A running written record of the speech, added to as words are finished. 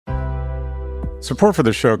Support for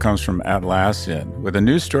the show comes from Atlassian. With a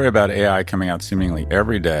new story about AI coming out seemingly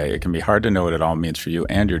every day, it can be hard to know what it all means for you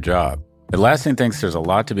and your job. Atlassian thinks there's a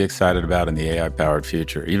lot to be excited about in the AI-powered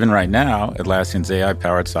future. Even right now, Atlassian's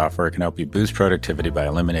AI-powered software can help you boost productivity by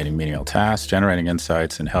eliminating menial tasks, generating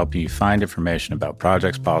insights, and helping you find information about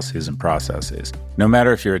projects, policies, and processes. No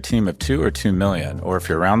matter if you're a team of 2 or 2 million, or if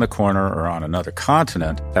you're around the corner or on another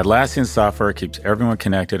continent, Atlassian software keeps everyone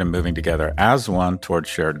connected and moving together as one towards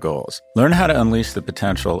shared goals. Learn how to unleash the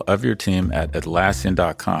potential of your team at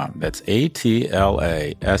Atlassian.com. That's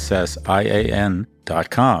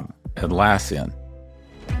Atlassian.com. Atlassian.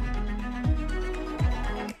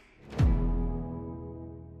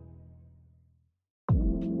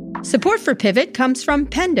 Support for Pivot comes from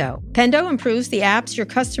Pendo. Pendo improves the apps your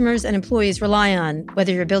customers and employees rely on.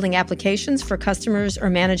 Whether you're building applications for customers or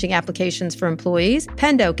managing applications for employees,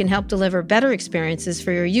 Pendo can help deliver better experiences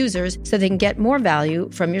for your users so they can get more value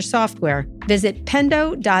from your software. Visit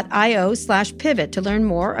pendo.io/pivot to learn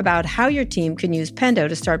more about how your team can use Pendo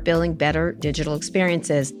to start building better digital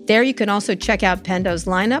experiences. There you can also check out Pendo's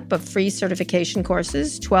lineup of free certification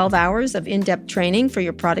courses, 12 hours of in-depth training for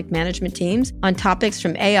your product management teams on topics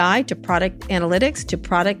from AI to product analytics to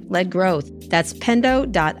product-led growth. That's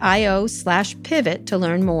pendo.io/pivot to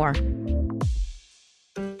learn more.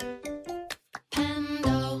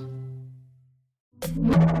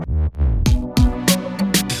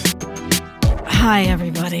 Hi,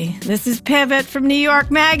 everybody. This is Pivot from New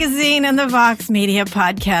York Magazine and the Vox Media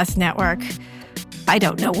Podcast Network. I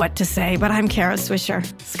don't know what to say, but I'm Kara Swisher.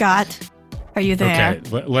 Scott, are you there? Okay,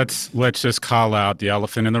 let's just call out the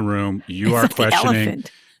elephant in the room. You are questioning.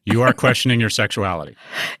 You are questioning your sexuality.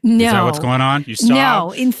 No. Is that what's going on? You saw, no,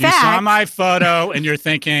 in fact. You saw my photo and you're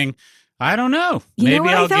thinking, I don't know. Maybe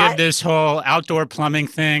I'll give this whole outdoor plumbing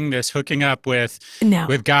thing, this hooking up with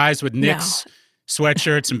guys with Knicks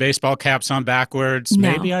sweatshirts and baseball caps on backwards. No.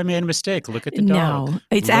 Maybe I made a mistake. Look at the dog. No,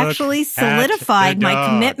 it's actually solidified my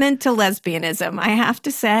commitment to lesbianism. I have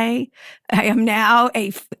to say, I am now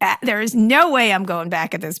there is no way I'm going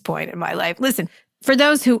back at this point in my life. Listen, for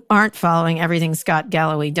those who aren't following everything Scott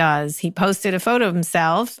Galloway does, he posted a photo of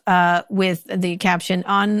himself with the caption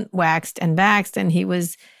 "Unwaxed and Vaxxed," and he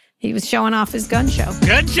was showing off his gun show.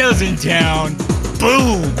 Gun show's in town.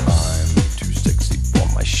 Boom! I'm too sexy for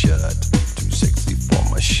my shirt. Too sexy for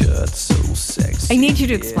my shirt. So sexy. I need you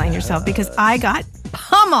to explain yourself because I got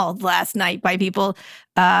pummeled last night by people.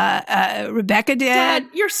 Rebecca did. Dad,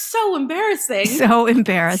 you're so embarrassing. So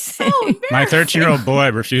embarrassing. My 13-year-old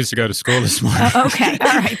boy refused to go to school this morning. Okay.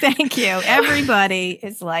 All right. Thank you. Everybody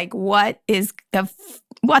is like, what the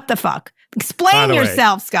fuck? Explain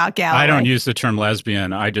yourself, Scott Galloway. I don't use the term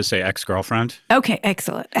lesbian. I just say ex-girlfriend. Okay.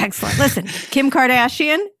 Excellent. Listen, Kim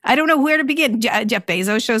Kardashian. I don't know where to begin. Jeff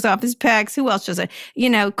Bezos shows off his pecs. Who else shows up?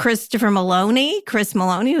 Chris Maloney,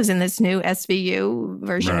 who's in this new SVU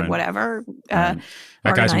version of whatever.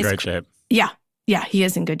 That guy's in great shape. Yeah, he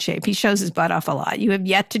is in good shape. He shows his butt off a lot. You have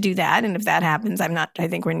yet to do that. And if that happens, I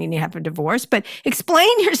think we're going to have a divorce. But explain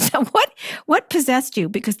yourself. What possessed you?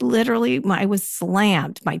 Because literally I was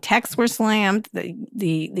slammed. My texts were slammed.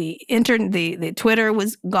 The Twitter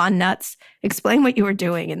was gone nuts. Explain what you were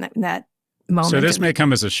doing in that moment. So this may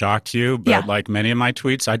come as a shock to you, but like many of my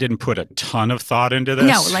tweets, I didn't put a ton of thought into this.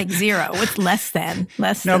 No, like zero. It's less than.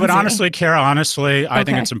 No, but zero. honestly, Kara, I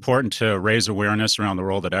think it's important to raise awareness around the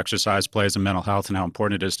role that exercise plays in mental health and how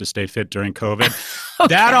important it is to stay fit during COVID.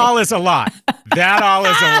 Okay. That all is a lie.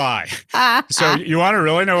 So you want to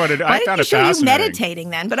really know what it is? I found it fascinating. You meditating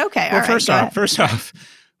then, but okay. Well, first off,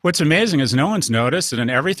 what's amazing is no one's noticed that in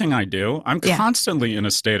everything I do, I'm constantly in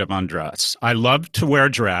a state of undress. I love to wear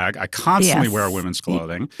drag. I constantly wear women's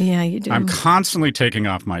clothing. Yeah, you do. I'm constantly taking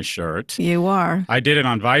off my shirt. You are. I did it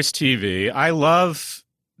on Vice TV. I love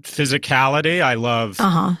physicality. I love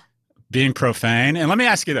being profane. And let me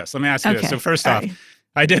ask you this. So first off,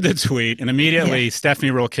 I did the tweet, and immediately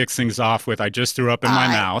Stephanie Ruhle kicks things off with, I just threw up in my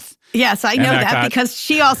mouth. Yes, I know that because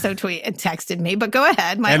she also texted me, but go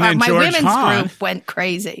ahead. My women's group went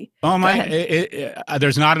crazy. Oh,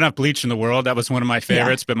 there's not enough bleach in the world. That was one of my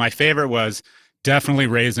favorites, but my favorite was definitely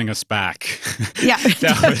raising us back. Yeah.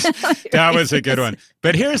 that was a good one.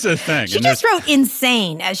 But here's the thing. She just wrote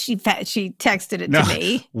insane as she texted it to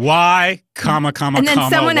me. Why, and then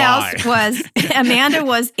someone else was, Amanda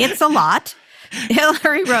was, it's a lot.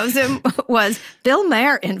 Hillary Rosen was Bill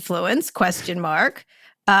Maher influence, ? That's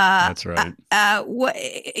right.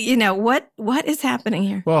 What is happening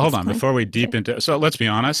here? Well, hold on. Before we deep into, so let's be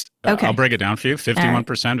honest. I'll break it down for you.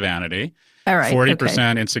 51% vanity. All right.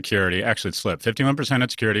 40% insecurity. Actually, it slipped. 51%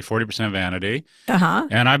 insecurity, 40% vanity. Uh-huh.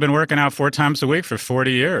 And I've been working out 4 times a week for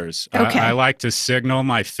 40 years. Okay. I like to signal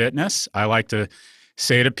my fitness. I like to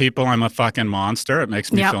say to people I'm a fucking monster. It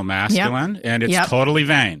makes me feel masculine, and it's totally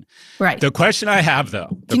vain. Right. The question I have,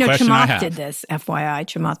 though, Chamath did this, FYI,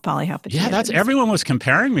 Chamath Palihapitiya. Yeah, everyone was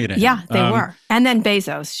comparing me to him. Yeah, they were. And then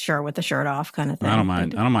Bezos, sure, with the shirt off kind of thing. I don't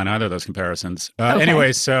mind either of those comparisons.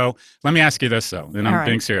 Anyway, so let me ask you this, though, and I'm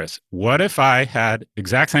being serious. What if I had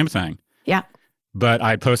exact same thing? Yeah. But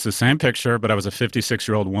I posted the same picture, but I was a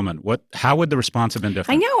 56-year-old woman. How would the response have been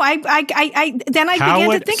different? I know. Then I began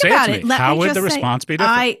to think about it. How would the response be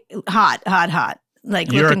different? Hot.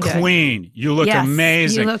 Like you're a good. queen. You look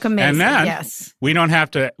amazing. You look amazing. And then we don't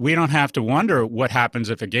have to wonder what happens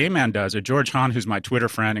if a gay man does it. George Hahn, who's my Twitter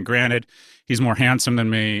friend, and granted, he's more handsome than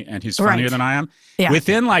me and he's funnier than I am. Yeah.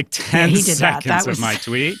 Within like 10 seconds of my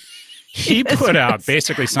tweet, he put out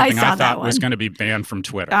basically something I thought was going to be banned from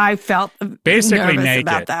Twitter. I felt basically nervous naked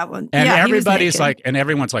about that one. And everybody's like, and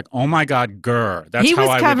everyone's like, oh my God, grr. That's how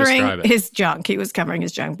I would describe it. He was covering his junk. He was covering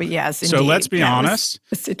his junk, but yes, so indeed, let's be honest.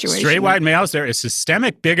 The situation. Straight white males, there is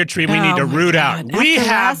systemic bigotry we need to root out. We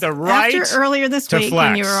have the right after earlier this to week flex.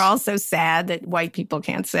 when you were all so sad that white people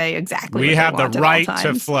can't say exactly we what have they want the right at all to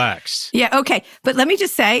times. flex. Yeah, okay. But let me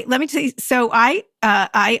say, so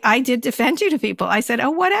I did defend you to people. I said,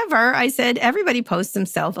 oh, whatever. I said, everybody posts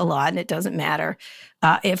himself a lot and it doesn't matter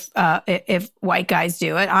if white guys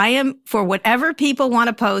do it. I am for whatever people want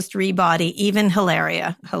to post, rebody, even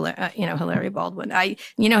Hilaria Baldwin.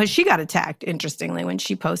 She got attacked, interestingly, when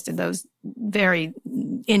she posted those very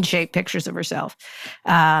in shape pictures of herself,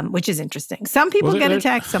 which is interesting. Some people get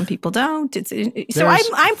attacked, some people don't.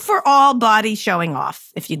 I'm for all body showing off,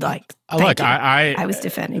 if you'd like. Look, I was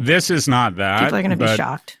defending. This is not that. People are going to be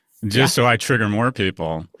shocked. Just so I trigger more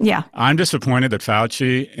people. Yeah. I'm disappointed that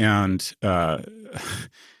Fauci and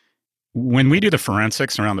when we do the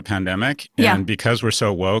forensics around the pandemic, and because we're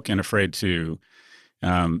so woke and afraid to,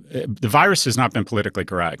 the virus has not been politically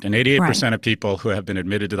correct. And 88% of people who have been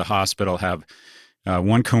admitted to the hospital have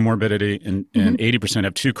one comorbidity and 80%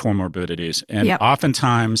 have 2 comorbidities. And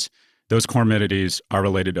oftentimes those comorbidities are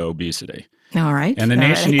related to obesity. All right. And the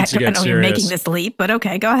nation needs to get serious. You're making this leap, but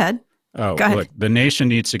okay, go ahead. Look, the nation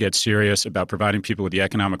needs to get serious about providing people with the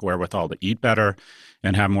economic wherewithal to eat better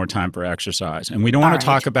and have more time for exercise. And we don't want to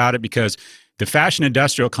talk about it because the fashion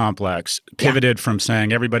industrial complex pivoted from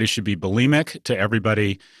saying everybody should be bulimic to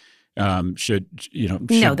everybody should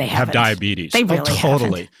have diabetes. They really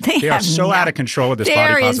totally. They are so out of control with this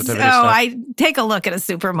body positivity stuff. I take a look at a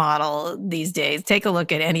supermodel these days. Take a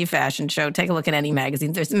look at any fashion show. Take a look at any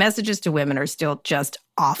magazine. There's messages to women are still just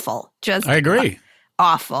awful. I agree.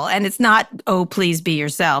 Awful. And it's not, oh, please be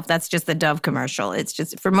yourself. That's just the Dove commercial. It's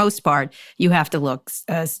just, for most part, you have to look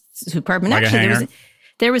superb. And like actually,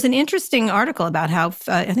 there was an interesting article about how,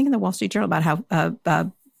 I think in the Wall Street Journal, about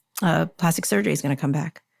how plastic surgery is going to come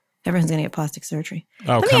back. Everyone's going to get plastic surgery.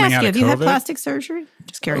 Oh, Let me ask you, have you had plastic surgery?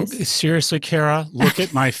 Just curious. Oh, seriously, Kara, look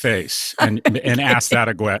at my face and ask that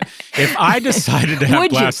again. If I decided to have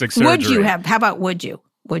plastic surgery. Would you have? How about would you?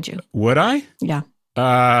 Would you? Would I? Yeah.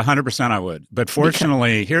 100% I would. But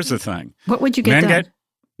fortunately, here's the thing. What would you get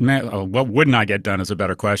done? What wouldn't I get done is a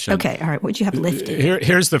better question. Okay, all right. Would you have lifted?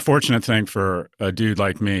 Here's the fortunate thing for a dude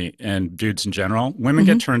like me and dudes in general. Women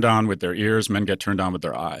get turned on with their ears. Men get turned on with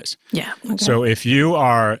their eyes. Yeah. Okay. So if you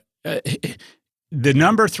are the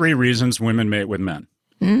number 3 reasons women mate with men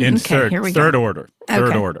in third order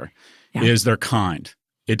is they're kind.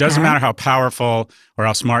 It doesn't matter how powerful or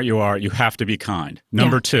how smart you are, you have to be kind.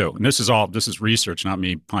 Number 2, and this is research, not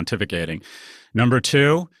me pontificating. Number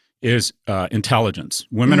 2 is intelligence.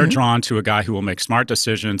 Women are drawn to a guy who will make smart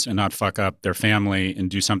decisions and not fuck up their family and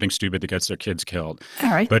do something stupid that gets their kids killed.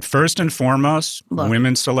 All right. But first and foremost,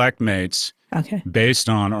 women select mates based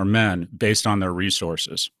on their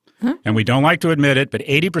resources. And we don't like to admit it, but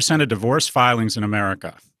 80% of divorce filings in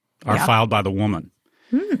America are filed by the woman.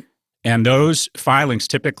 And those filings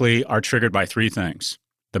typically are triggered by 3 things: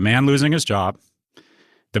 the man losing his job,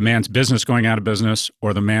 the man's business going out of business,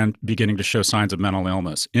 or the man beginning to show signs of mental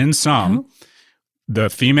illness. In sum, the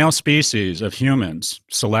female species of humans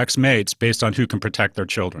selects mates based on who can protect their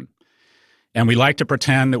children. And we like to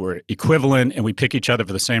pretend that we're equivalent and we pick each other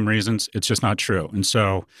for the same reasons. It's just not true. And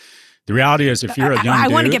so the reality is, if you're a young dude... I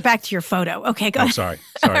want to get back to your photo. Okay, go ahead. Sorry,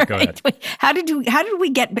 go ahead. Wait, how did we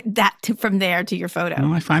get that from there to your photo?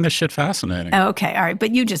 Well, I find this shit fascinating. Oh, okay, all right.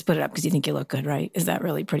 But you just put it up because you think you look good, right? Is that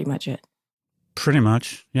really pretty much it? Pretty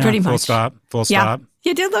much. Yeah, pretty full much. Stop. Full stop.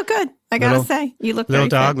 You did look good. I got to say. You look little very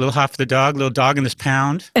dog, fit. little half of the dog, little dog in this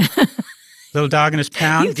pound. Little dog in his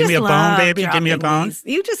pound. Give me a bone, baby. Give me a bone.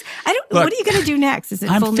 Look, what are you going to do next? Is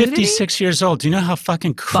it I'm full 56 nudity? years old. Do you know how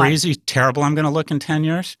fucking crazy, terrible I'm going to look in 10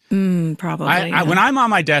 years? Probably. When I'm on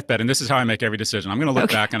my deathbed, and this is how I make every decision, I'm going to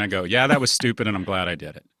look back and I go, yeah, that was stupid, and I'm glad I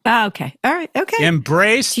did it. Okay. All right. Okay.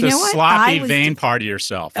 Embrace the sloppy, vain part of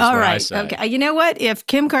yourself. All right. I say. Okay. You know what? If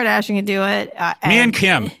Kim Kardashian can do it, me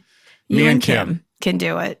and Kim can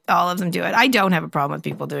do it. All of them do it. I don't have a problem with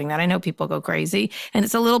people doing that. I know people go crazy, and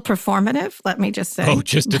it's a little performative. Let me just say. Oh,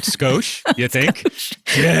 just a skosh, you think?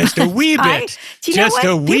 Just a wee bit. Do you know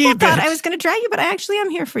what? People thought I was going to drag you, but I actually am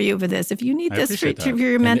here for you for this. If you need this for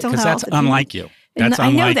your mental health. Because that's unlike you. That's I know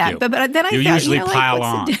unlike that, you. but then I you thought, usually pile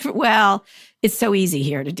on. Well, it's so easy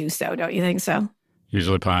here to do so. Don't you think so?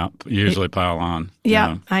 Usually pile on.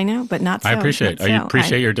 Yeah, I know, but not so. I appreciate it. I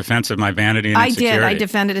appreciate your defense of my vanity and insecurity. I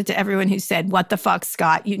defended it to everyone who said, "What the fuck,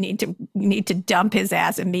 Scott? You need to dump his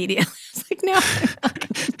ass immediately." It's like, no.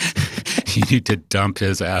 You need to dump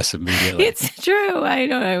his ass immediately. It's true. I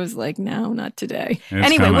know. I was like, no, not today. It's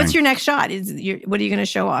anyway, coming. What's your next shot? What are you going to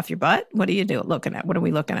show off? Your butt? What are you looking at? What are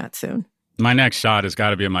we looking at soon? My next shot has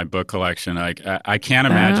got to be in my book collection. I can't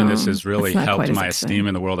imagine this has really helped my esteem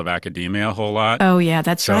in the world of academia a whole lot. Oh, yeah,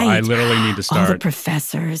 that's right. So I literally need to start. All the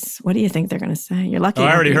professors. What do you think they're going to say? You're lucky. Oh,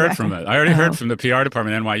 I already heard from it. I already heard from the PR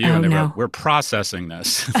department at NYU, and they were, we're processing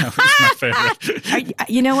this. That was my favorite.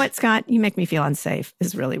 You know what, Scott? You make me feel unsafe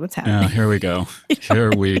is really what's happening. Here we go. Here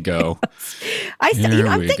we go. I'm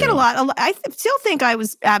thinking a lot. I still think I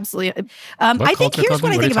was absolutely. I think here's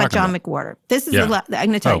what I think about John McWhorter. This is I'm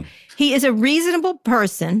going to tell you. He is a reasonable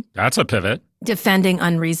person. That's a pivot. Defending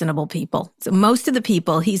unreasonable people. So most of the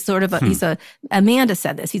people, he's sort of Amanda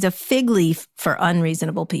said this, he's a fig leaf for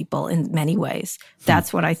unreasonable people in many ways.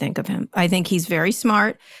 That's what I think of him. I think he's very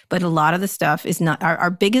smart, but a lot of the stuff is not,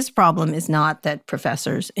 our biggest problem is not that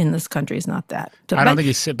professors in this country is not that. I don't think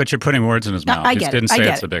he said, but you're putting words in his mouth. I get he didn't say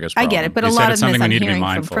it's it. the biggest problem. I get it, but he a said lot it's of this something we I'm need to be hearing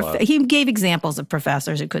mindful of. He gave examples of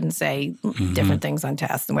professors who couldn't say different things on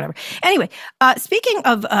tests and whatever. Anyway, speaking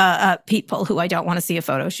of people who I don't want to see a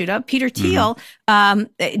photo shoot of, Peter Thiel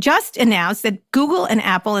just announced that Google and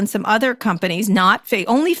Apple and some other companies,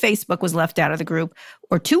 only Facebook was left out of the group,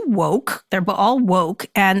 are too woke. They're all woke,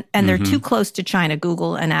 and they're too close to China,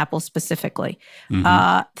 Google and Apple specifically.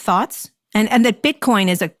 Thoughts? And that Bitcoin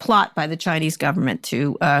is a plot by the Chinese government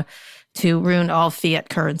to ruin all fiat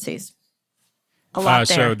currencies. A lot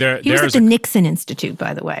there. He was at the Nixon Institute,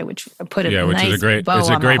 by the way, which put a which nice is a great, bow it's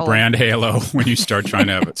a on great the brand halo when you start trying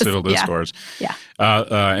to have civil discourse. Yeah.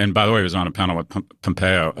 And by the way, he was on a panel with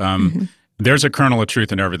Pompeo. There's a kernel of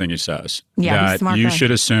truth in everything he says. Yeah, that he's a smart you guy.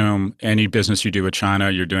 should assume any business you do with China,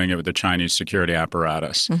 you're doing it with the Chinese security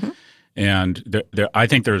apparatus. And I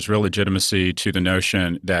think there's real legitimacy to the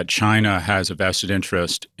notion that China has a vested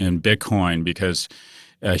interest in Bitcoin because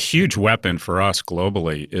a huge weapon for us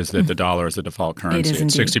globally is that the dollar is the default currency. It is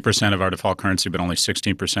It's indeed. 60% of our default currency, but only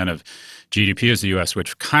 16% of GDP is the U.S.,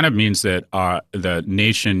 which kind of means that the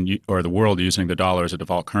nation or the world using the dollar as a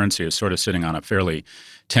default currency is sort of sitting on a fairly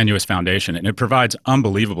tenuous foundation. And it provides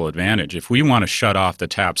unbelievable advantage. If we want to shut off the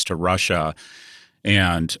taps to Russia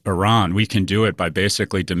and Iran, we can do it by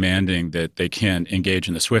basically demanding that they can engage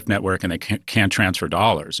in the SWIFT network and they can't transfer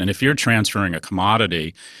dollars. And if you're transferring a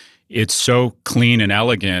commodity, it's so clean and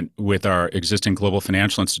elegant with our existing global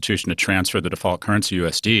financial institution to transfer the default currency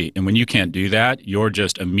USD. And when you can't do that, you're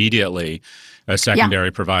just immediately a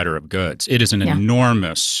secondary provider of goods. It is an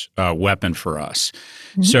enormous weapon for us.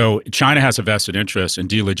 So China has a vested interest in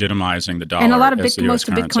delegitimizing the dollar. And a lot of as the US most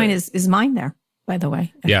of currency. Bitcoin is mined there, by the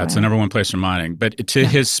way. Yeah, it's the number one place for mining. But to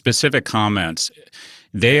his specific comments,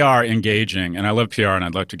 they are engaging, and I love PR, and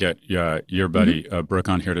I'd love to get your buddy Brooke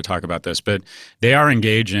on here to talk about this, but they are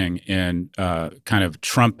engaging in kind of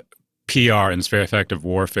Trump PR and it's very effective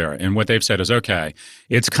warfare. And what they've said is, okay,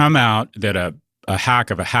 it's come out that a hack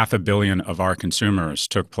of 500 million of our consumers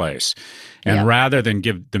took place. And rather than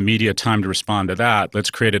give the media time to respond to that, let's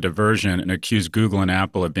create a diversion and accuse Google and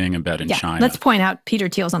Apple of being embedded in China. Let's point out Peter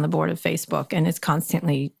Thiel's on the board of Facebook, and it's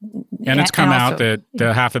constantly... And it's come out that the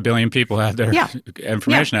 500 million people have their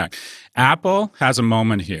information hacked. Apple has a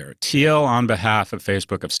moment here. Thiel, on behalf of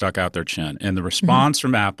Facebook, have stuck out their chin. And the response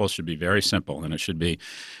from Apple should be very simple, and it should be,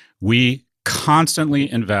 we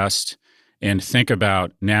constantly invest and think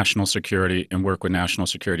about national security and work with national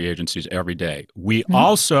security agencies every day. We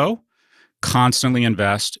also constantly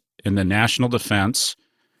invest in the national defense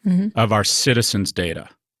of our citizens' data,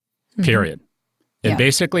 period. And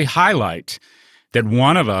basically highlight that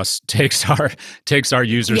one of us takes our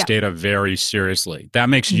users' data very seriously. That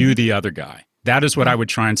makes you the other guy. That is what I would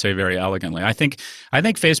try and say very elegantly. I think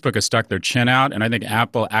Facebook has stuck their chin out, and I think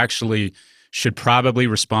Apple actually should probably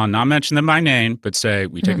respond, not mention them by name, but say,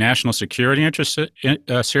 we take national security interests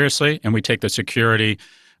seriously, and we take the security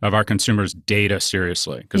of our consumers' data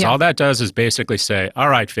seriously. Because all that does is basically say, all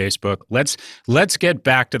right, Facebook, let's get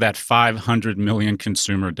back to that 500 million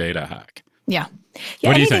consumer data hack. Yeah.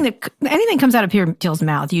 What do you think? Anything comes out of Peter Thiel's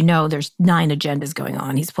mouth, there's 9 agendas going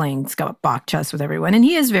on. He's playing Bach chess with everyone, and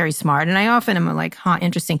he is very smart. And I often am like,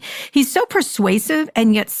 interesting. He's so persuasive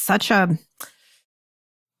and yet such a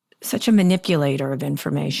manipulator of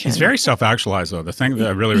information. He's very self-actualized, though. The thing that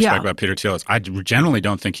I really respect about Peter Thiel is I generally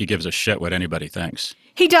don't think he gives a shit what anybody thinks.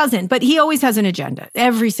 He doesn't, but he always has an agenda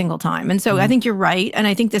every single time. And so I think you're right. And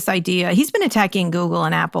I think this idea, he's been attacking Google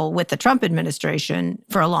and Apple with the Trump administration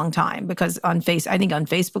for a long time because I think on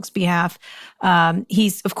Facebook's behalf,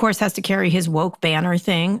 he's, of course, has to carry his woke banner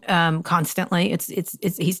thing constantly.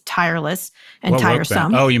 He's tireless and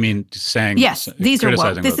tiresome. Oh, you mean saying... Yes, these are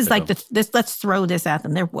woke. This is like, let's throw this at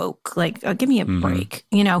them. They're woke. Like, give me a break,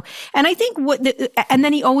 And I think and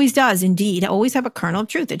then he always does, indeed, always have a kernel of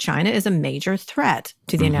truth that China is a major threat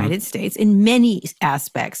to the United States in many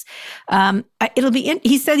aspects.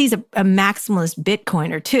 He said he's a maximalist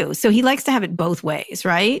Bitcoiner too. So he likes to have it both ways,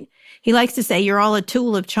 right? He likes to say you're all a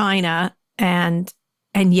tool of China and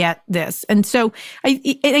yet this. And so,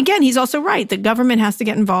 and again, he's also right. The government has to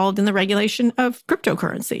get involved in the regulation of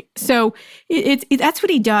cryptocurrency. So that's what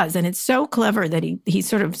he does. And it's so clever that he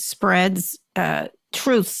sort of spreads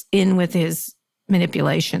truths in with his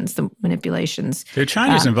manipulations. The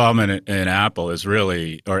Chinese involvement in Apple is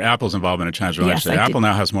really, or Apple's involvement in China is really interesting. Apple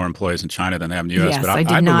now has more employees in China than they have in the U.S. Yes, but I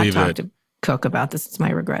did not talk to Cook about this. It's my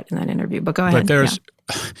regret in that interview. But go ahead. But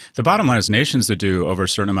the bottom line is nations that do over a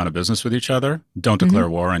certain amount of business with each other don't declare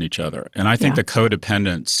war on each other. And I think the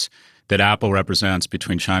codependence that Apple represents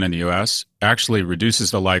between China and the U.S. actually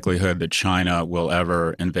reduces the likelihood that China will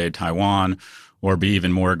ever invade Taiwan or be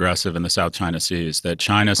even more aggressive in the South China Seas. That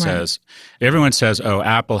China says, everyone says, oh,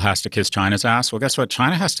 Apple has to kiss China's ass. Well, guess what?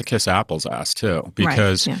 China has to kiss Apple's ass too.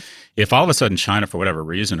 Because if all of a sudden China, for whatever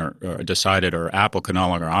reason, or decided or Apple could no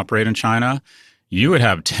longer operate in China, you would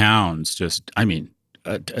have towns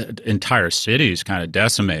entire cities kind of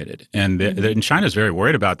decimated. And China's very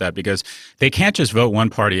worried about that because they can't just vote one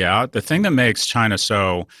party out. The thing that makes China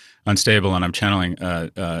so unstable, and I'm channeling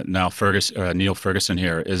Neil Ferguson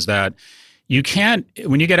here, is that you can't,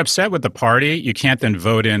 when you get upset with the party, you can't then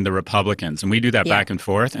vote in the Republicans. And we do that back and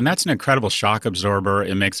forth. And that's an incredible shock absorber.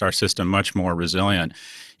 It makes our system much more resilient.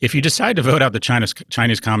 If you decide to vote out the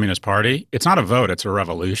Chinese Communist Party, it's not a vote, it's a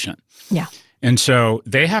revolution. Yeah. And so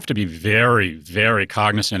they have to be very, very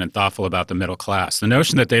cognizant and thoughtful about the middle class. The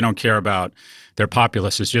notion that they don't care about their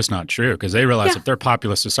populace is just not true because they realize if their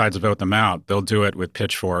populace decides to vote them out, they'll do it with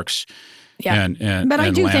pitchforks. Yeah. But I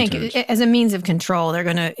do think as a means of control, they're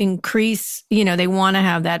going to increase, they want to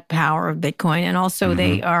have that power of Bitcoin. And also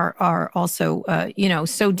they are also,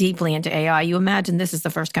 so deeply into AI. You imagine this is the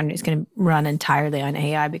first country that's going to run entirely on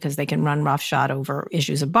AI because they can run roughshod over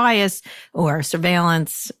issues of bias or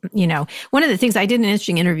surveillance. One of the things, I did an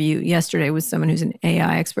interesting interview yesterday with someone who's an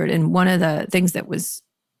AI expert. And one of the things that was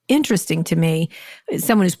interesting to me is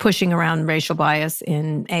someone who's pushing around racial bias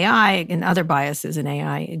in AI and other biases in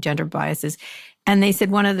AI, gender biases. And they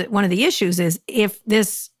said one of the issues is if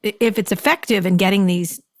it's effective in getting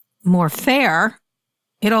these more fair,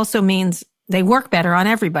 it also means they work better on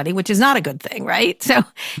everybody, which is not a good thing, right? So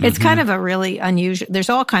it's kind of a really unusual, there's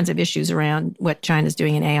all kinds of issues around what China's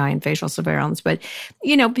doing in AI and facial surveillance. But,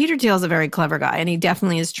 Peter Thiel is a very clever guy, and he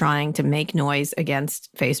definitely is trying to make noise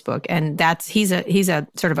against Facebook. And he's a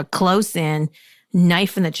sort of a close-in,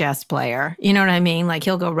 knife in the chest player. You know what I mean? Like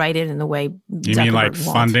he'll go right in the way You mean like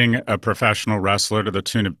funding a professional wrestler to the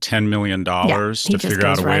tune of $10 million to figure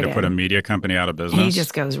out a way to put a media company out of business? He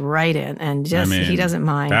just goes right in and he doesn't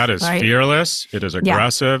mind. That is fearless. It is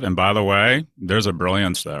aggressive. And by the way, there's a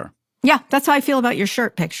brilliance there. Yeah, that's how I feel about your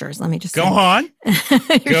shirt pictures. Let me just Go on.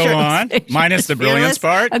 Go on. Minus the brilliance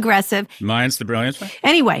part. Aggressive. Minus the brilliance part.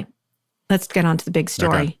 Anyway, let's get on to the big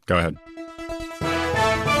story. Okay, go ahead.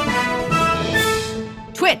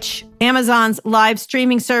 Twitch, Amazon's live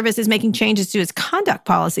streaming service, is making changes to its conduct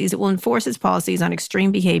policies. It will enforce its policies on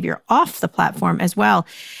extreme behavior off the platform as well.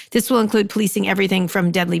 This will include policing everything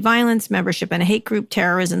from deadly violence, membership in a hate group,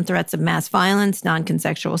 terrorism, threats of mass violence,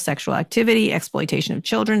 non-consensual sexual activity, exploitation of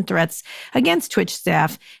children, threats against Twitch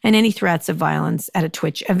staff, and any threats of violence at a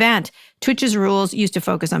Twitch event. Twitch's rules used to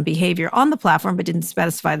focus on behavior on the platform, but didn't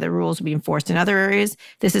specify the rules will be enforced in other areas.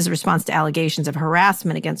 This is a response to allegations of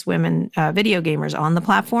harassment against women video gamers on the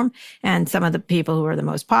platform. and some of the people who are the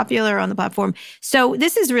most popular on the platform. So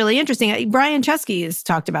this is really interesting. Brian Chesky has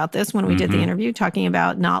talked about this when we did the interview, talking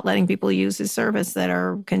about not letting people use his service that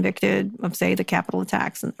are convicted of, say, the capital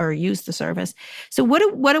attacks or use the service. So what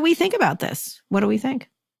do we think about this? What do we think?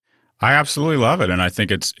 I absolutely love it. And I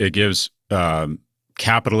think it gives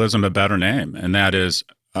capitalism a better name. And that is,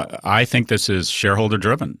 I think this is shareholder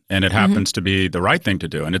driven, and it happens to be the right thing to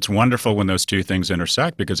do. And it's wonderful when those two things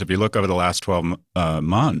intersect, because if you look over the last 12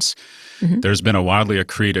 months, there's been a wildly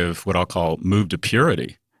accretive, what I'll call move to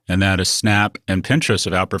purity. And that is Snap and Pinterest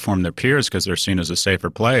have outperformed their peers because they're seen as a safer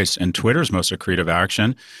place. And Twitter's most accretive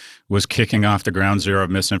action was kicking off the ground zero of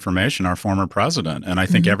misinformation, our former president. And I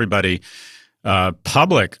think everybody,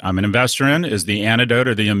 public, I'm an investor in, is the antidote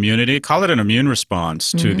or the immunity, call it an immune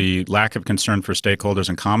response to the lack of concern for stakeholders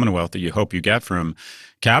and Commonwealth that you hope you get from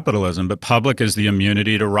capitalism. But public is the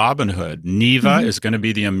immunity to Robinhood. Neva is going to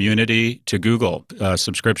be the immunity to Google,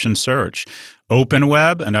 subscription search.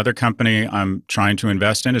 OpenWeb, another company I'm trying to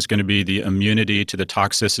invest in, is going to be the immunity to the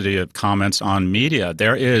toxicity of comments on media.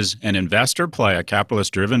 There is an investor play, a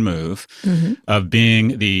capitalist-driven move of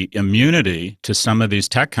being the immunity to some of these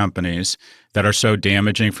tech companies that are so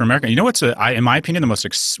damaging for America. You know what's, in my opinion,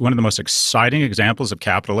 one of the most exciting examples of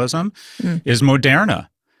capitalism is Moderna.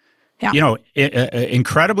 Yeah. You know,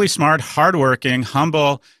 incredibly smart, hardworking,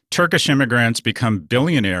 humble Turkish immigrants become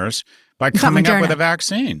billionaires by coming up with a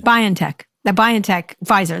vaccine. BioNTech. The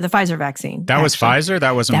Pfizer, the Pfizer vaccine. That was Pfizer?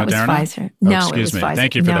 That wasn't Moderna? That was Pfizer. No, excuse it was me. Pfizer.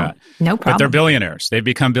 Thank you for that. No problem. But they're billionaires. They've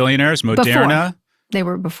become billionaires. Moderna. Before. They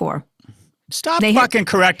were before. Stop fucking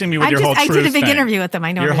correcting me with your whole truth thing. I did a big interview with them.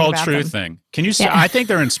 I know your whole about truth them. thing. Can you say? I think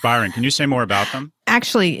they're inspiring. Can you say more about them?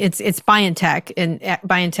 Actually, it's BioNTech, and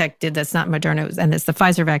BioNTech did this, not Moderna, and it's the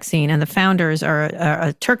Pfizer vaccine. And the founders are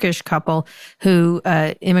a Turkish couple who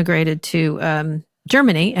immigrated to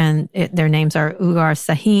Germany, and their names are Ugar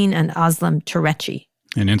Sahin and Aslam Turechi.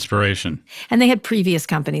 An inspiration. And they had previous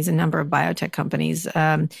companies, a number of biotech companies,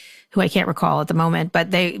 who I can't recall at the moment,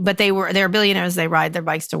 but they're billionaires. They ride their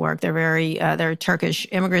bikes to work. They're Turkish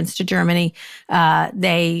immigrants to Germany.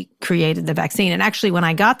 They created the vaccine. And actually, when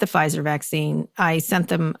I got the Pfizer vaccine, I sent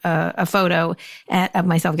them a photo of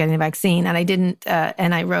myself getting the vaccine, and I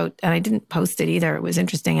didn't post it either. It was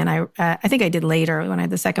interesting, and I think I did later when I had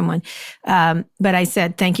the second one. But I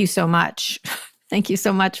said, "Thank you so much." Thank you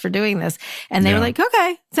so much for doing this. And they were like,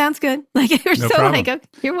 okay, sounds good. Like, you're so problem. Like, okay,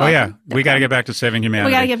 you're welcome. Oh, yeah. We got to get back to saving humanity.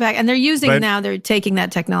 We got to get back. And they're taking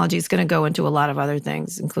that technology. It's going to go into a lot of other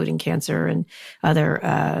things, including cancer and other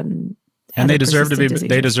and they deserve to be diseases.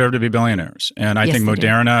 They deserve to be billionaires. And I think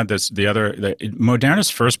Moderna, Moderna's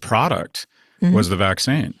first product was the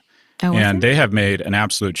vaccine. Oh, and they have made an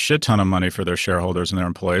absolute shit ton of money for their shareholders and their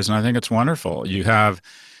employees. And I think it's wonderful. You have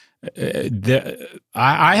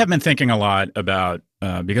I have been thinking a lot about,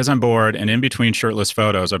 because I'm bored and in between shirtless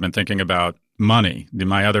photos, I've been thinking about money,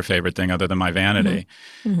 my other favorite thing other than my vanity.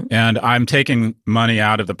 And I'm taking money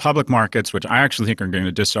out of the public markets, which I actually think are going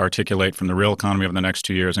to disarticulate from the real economy over the next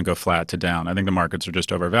 2 years and go flat to down. I think the markets are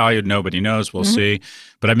just overvalued. Nobody knows. We'll see.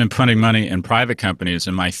 But I've been putting money in private companies,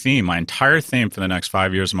 and my entire theme for the next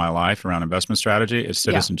 5 years of my life around investment strategy is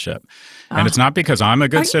citizenship. And it's not because I'm a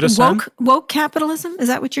good citizen. Woke capitalism? Is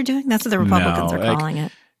that what you're doing? That's what the Republicans are calling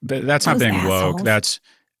it. That's not being woke.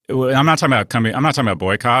 I'm not talking about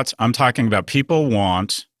boycotts. I'm talking about people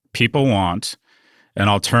want an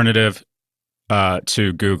alternative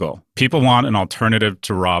to Google. People want an alternative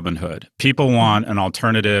to Robinhood. People want an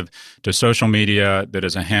alternative to social media that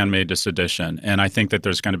is a handmaid to sedition. And I think that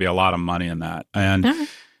there's going to be a lot of money in that. And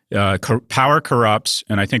power corrupts,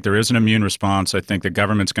 and I think there is an immune response. I think the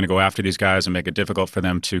government's going to go after these guys and make it difficult for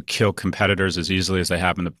them to kill competitors as easily as they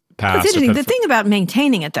have in the past. It's interesting. The thing about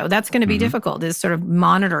maintaining it, though, that's going to be difficult, is sort of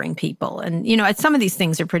monitoring people. And, some of these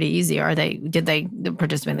things are pretty easy. Did they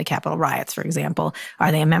participate in the Capitol riots, for example?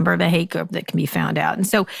 Are they a member of a hate group that can be found out? And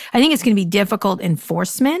so I think it's going to be difficult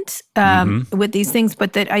enforcement with these things,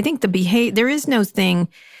 but that I think there is no thing.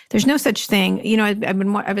 There's no such thing.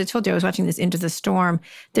 I've told you I was watching this Into the Storm.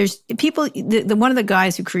 There's people. One of the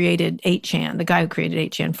guys who created 8chan, the guy who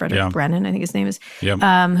created 8chan, Frederick Brennan, I think his name is,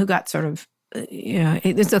 who got sort of.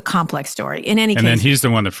 It's a complex story. In any case, and then he's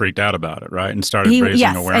the one that freaked out about it, right? And started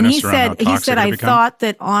raising awareness and he around said, how toxic he said, I become. thought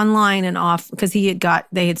that online and off, because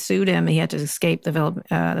they had sued him. He had to escape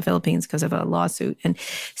the Philippines because of a lawsuit, and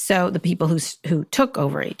so the people who took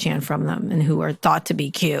over 8chan from them and who are thought to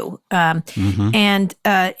be Q. And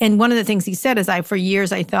one of the things he said is, for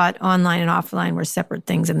years I thought online and offline were separate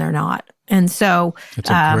things, and they're not. And so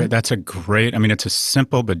that's a great, I mean, it's a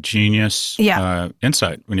simple but genius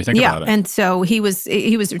insight when you think about it. And so he was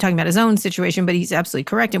talking about his own situation, but he's absolutely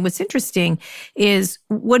correct. And what's interesting is,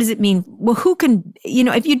 what does it mean? Well, who can,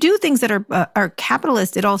 if you do things that are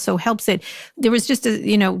capitalist, it also helps it. There was just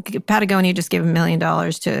Patagonia just gave $1 million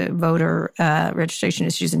to voter registration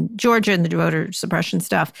issues in Georgia and the voter suppression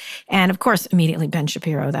stuff. And of course, immediately Ben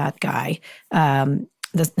Shapiro, that guy,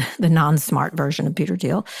 the non-smart version of Peter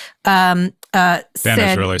Thiel. Ben is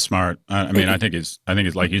really smart. I think he's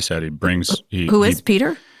like you said, he brings. Who is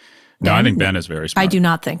Peter? No, I think Ben is very smart. I do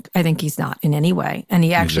not think. I think he's not in any way, and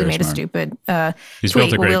he actually made a stupid. He's tweet.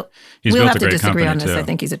 built a great. We'll have to disagree on this. Too. I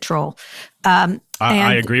think he's a troll.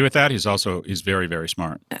 I agree with that. He's very, very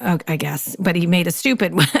smart. I guess. But he made a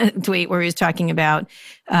stupid tweet where he was talking about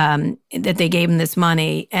that they gave him this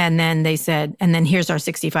money, and then they said, and then here's our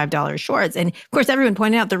 $65 shorts. And of course, everyone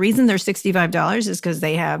pointed out the reason they're $65 is because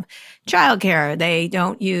they have childcare. They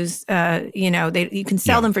don't use, you can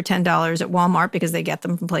sell them for $10 at Walmart because they get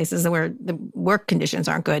them from places where the work conditions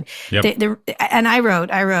aren't good. Yep. And I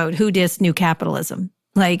wrote, who dissed new capitalism?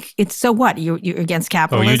 Like, it's so what? You're against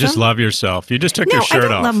capitalism? Oh, you just love yourself. You just took your shirt off. No,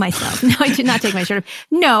 I don't love myself. No, I did not take my shirt off.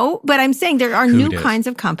 No, but I'm saying there are new kinds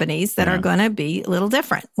of companies that are going to be a little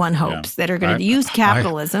different, one hopes, that are going to use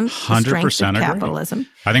capitalism, the strength of capitalism.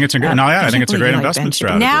 I think it's a great, I think it's a great investment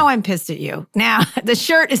strategy. Now I'm pissed at you. Now, the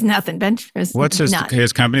shirt is nothing. Ben is What's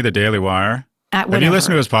his company, The Daily Wire? Have you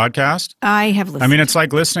listened to his podcast? I have listened. I mean, it's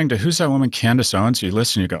like listening to, who's that woman, Candace Owens? You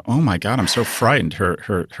listen, you go, oh my God, I'm so frightened.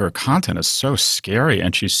 Her content is so scary,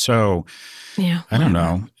 and she's so, I don't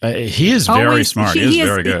know. He is very smart. He is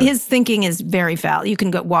very good. His thinking is very foul. You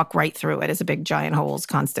can walk right through it. It's a big giant holes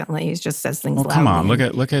constantly. He just says things loudly. Come on, look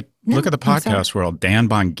at the podcast world. Dan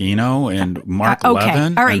Bongino and Mark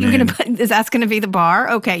Levin. All right, is that going to be the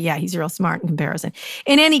bar? Okay, yeah, he's real smart in comparison.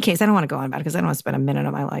 In any case, I don't want to go on about it because I don't want to spend a minute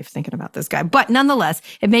of my life thinking about this guy. But nonetheless,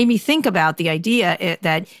 it made me think about the idea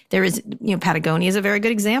that there is, Patagonia is a very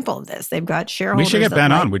good example of this. They've got shareholders. We should get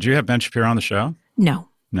Ben on. Would you have Ben Shapiro on the show? No.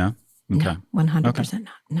 No? Okay. No, 100%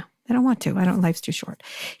 not. No, I don't want to. Life's too short.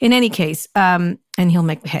 In any case, and he'll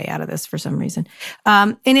make hay out of this for some reason.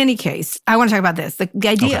 In any case, I want to talk about this. The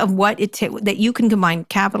idea of what that you can combine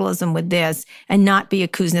capitalism with this and not be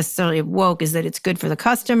accused necessarily of woke is that it's good for the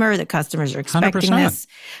customer, that customers are expecting 100%. this,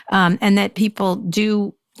 and that people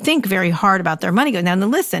do think very hard about their money going down. Now,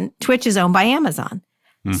 listen, Twitch is owned by Amazon.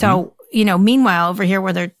 Mm-hmm. So, meanwhile, over here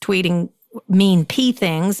where they're tweeting mean P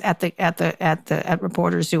things at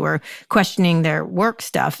reporters who are questioning their work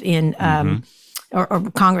stuff in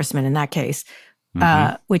or congressmen in that case,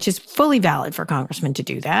 which is fully valid for congressmen to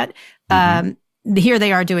do that. Here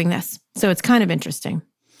they are doing this, so it's kind of interesting.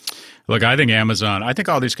 Look, I think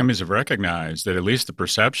all these companies have recognized that at least the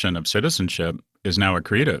perception of citizenship is now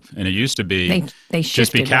accretive. And it used to be they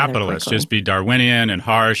just be capitalist, just be Darwinian and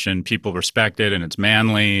harsh, and people respect it, and it's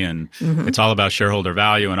manly, and it's all about shareholder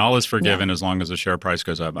value, and all is forgiven as long as the share price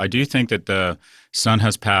goes up. I do think that the sun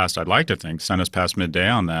has passed, I'd like to think, sun has passed midday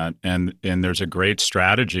on that, and there's a great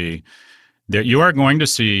strategy that you are going to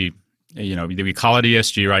see, we call it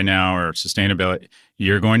ESG right now or sustainability.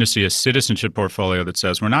 You're going to see a citizenship portfolio that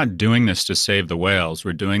says, we're not doing this to save the whales.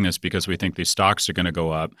 We're doing this because we think these stocks are going to go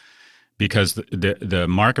up, because the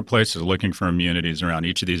marketplace is looking for immunities around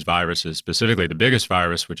each of these viruses, specifically the biggest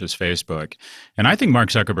virus, which is Facebook. And I think Mark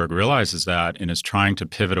Zuckerberg realizes that and is trying to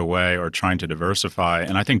pivot away or trying to diversify.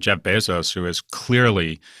 And I think Jeff Bezos, who is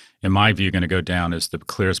clearly, in my view, going to go down as the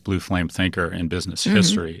clearest blue flame thinker in business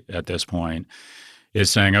history at this point, is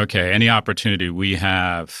saying, okay, any opportunity we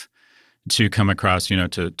have to come across,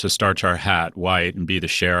 to starch our hat white and be the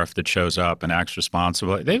sheriff that shows up and acts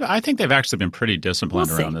responsibly. I think they've actually been pretty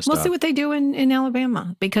disciplined around this stuff. We'll see what they do in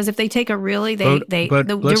Alabama, because if they take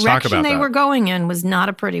the direction they were going in was not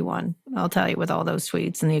a pretty one. I'll tell you, with all those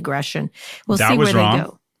tweets and the aggression. We'll see where they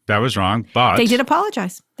go. That was wrong, but they did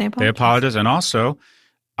apologize. They apologized, and also,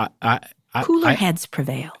 cooler heads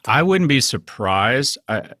prevailed. I wouldn't be surprised.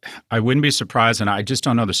 I wouldn't be surprised, and I just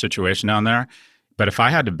don't know the situation down there. But if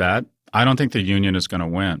I had to bet, I don't think the union is going to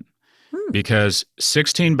win, because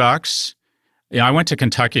 $16. I went to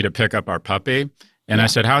Kentucky to pick up our puppy, and I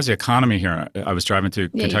said, "How's the economy here?" I was driving through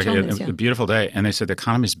Kentucky, a beautiful day, and they said the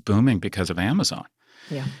economy's booming because of Amazon.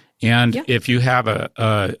 Yeah. And if you have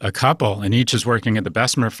a couple, and each is working at the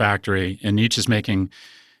Bessemer factory, and each is making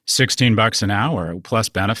 $16 an hour plus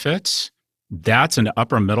benefits, that's an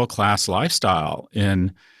upper middle class lifestyle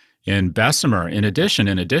in Bessemer. In addition,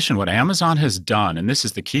 what Amazon has done, and this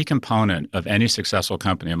is the key component of any successful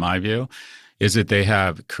company in my view, is that they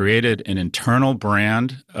have created an internal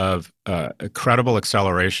brand of credible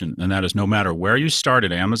acceleration. And that is, no matter where you start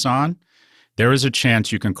at Amazon, there is a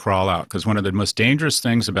chance you can crawl out. Because one of the most dangerous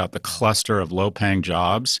things about the cluster of low-paying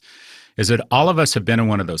jobs is that all of us have been in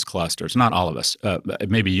one of those clusters. Not all of us.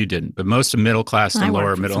 Maybe you didn't. But most of middle-class and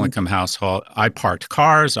lower middle-income household, I parked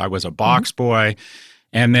cars. I was a box boy.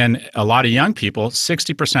 And then a lot of young people,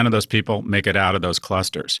 60% of those people make it out of those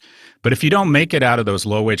clusters. But if you don't make it out of those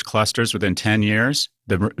low-wage clusters within 10 years,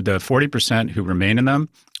 the 40% who remain in them,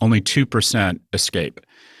 only 2% escape.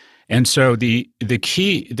 And so the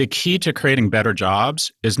key to creating better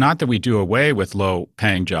jobs is not that we do away with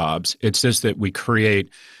low-paying jobs. It's just that we create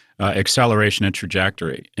acceleration and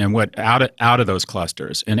trajectory and what out of those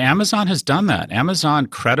clusters. And Amazon has done that. Amazon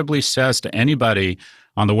credibly says to anybody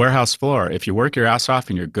on the warehouse floor, if you work your ass off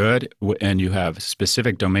and you're good and you have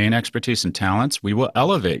specific domain expertise and talents, we will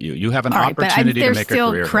elevate you. You have an opportunity to make a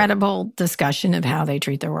career. There's still credible discussion of how they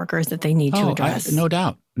treat their workers that they need to address. No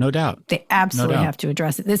doubt. They absolutely have to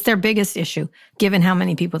address it. It's their biggest issue, given how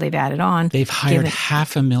many people they've added on. They've hired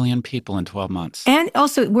 500,000 people in 12 months. And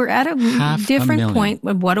also, we're at a different point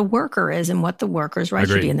of what a worker is and what the worker's right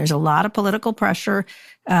should be. And there's a lot of political pressure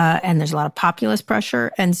and there's a lot of populist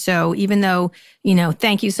pressure. And so even though,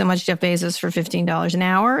 thank you so much, Jeff Bezos, for $15 an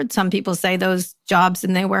hour, some people say those jobs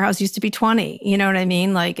in their warehouse used to be 20. You know what I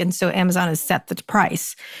mean? And so Amazon has set the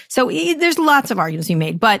price. So there's lots of arguments to be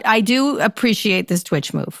made. But I do appreciate this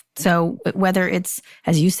Twitch move. So whether it's,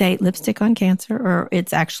 as you say, lipstick on cancer, or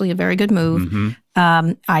it's actually a very good move,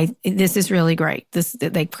 this is really great.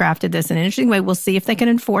 They crafted this in an interesting way. We'll see if they can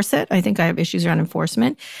enforce it. I think I have issues around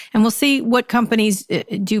enforcement, and we'll see what companies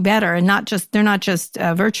do better, and they're not just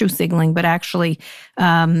virtue signaling, but actually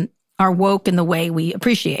are woke in the way we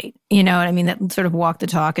appreciate. You know what I mean? That sort of walk the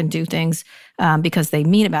talk and do things because they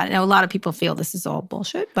mean about it. Now, a lot of people feel this is all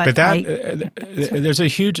bullshit, but I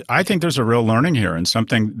think there's a real learning here, and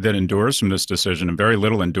something that endures from this decision, and very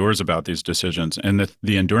little endures about these decisions. And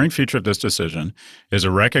the enduring feature of this decision is a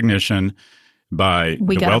recognition by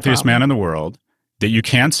the wealthiest man in the world that you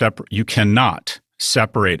cannot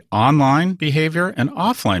separate online behavior and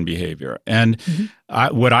offline behavior. And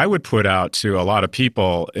what I would put out to a lot of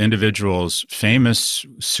people, individuals, famous,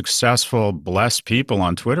 successful, blessed people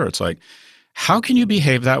on Twitter, it's like, how can you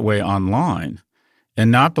behave that way online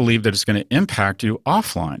and not believe that it's going to impact you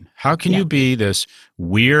offline? How can you be this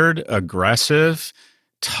weird, aggressive,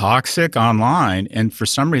 toxic online and for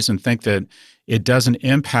some reason think that it doesn't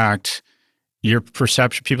impact your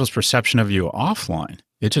perception, people's perception of you offline?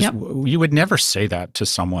 It just, you would never say that to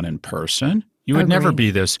someone in person. You would never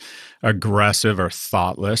be this aggressive or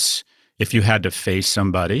thoughtless if you had to face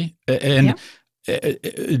somebody. And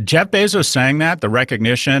Jeff Bezos saying that, the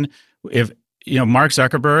recognition, if Mark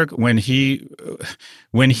Zuckerberg, when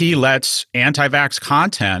he lets anti-vax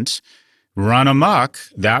content run amok,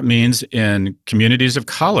 that means in communities of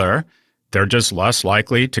color, they're just less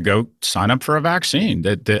likely to go sign up for a vaccine.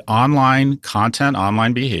 That the online content,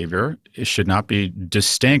 online behavior, it should not be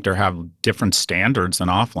distinct or have different standards than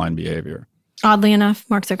offline behavior. Oddly enough,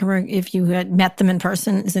 Mark Zuckerberg, if you had met them in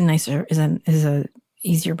person, is a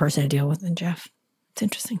easier person to deal with than Jeff. It's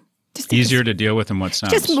interesting. Easier to deal with in what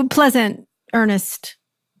sense? Just pleasant, earnest.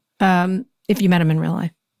 If you met him in real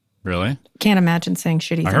life. Really? Can't imagine saying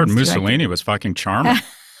shitty things. I heard Mussolini was fucking charming.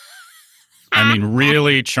 I mean,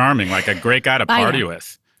 really charming, like a great guy to party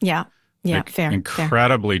with. Yeah, fair.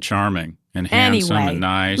 Incredibly charming and handsome and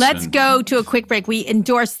nice. Let's go to a quick break. We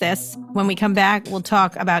endorse this. When we come back, we'll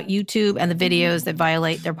talk about YouTube and the videos that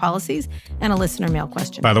violate their policies and a listener mail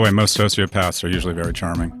question. By the way, most sociopaths are usually very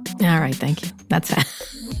charming. All right, thank you. That's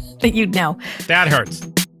but you'd know. That hurts.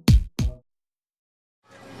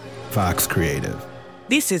 Fox Creative.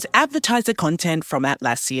 This is advertiser content from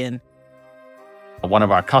Atlassian. One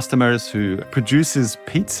of our customers who produces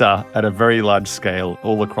pizza at a very large scale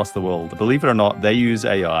all across the world. Believe it or not, they use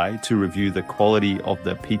AI to review the quality of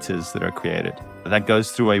the pizzas that are created. That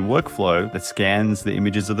goes through a workflow that scans the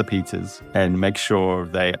images of the pizzas and makes sure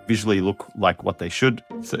they visually look like what they should.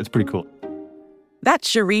 So it's pretty cool. That's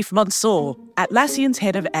Sharif Mansour, Atlassian's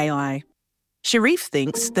head of AI. Sharif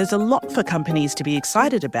thinks there's a lot for companies to be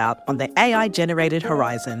excited about on the AI-generated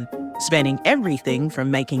horizon, spanning everything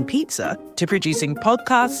from making pizza to producing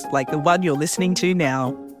podcasts like the one you're listening to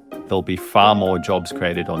now. There'll be far more jobs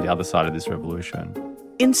created on the other side of this revolution.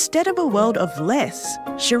 Instead of a world of less,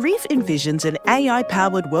 Sharif envisions an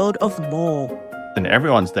AI-powered world of more. In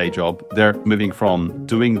everyone's day job, they're moving from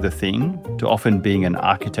doing the thing to often being an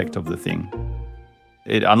architect of the thing.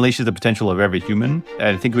 It unleashes the potential of every human.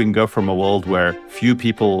 And I think we can go from a world where few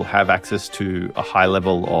people have access to a high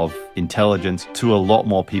level of intelligence to a lot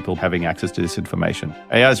more people having access to this information.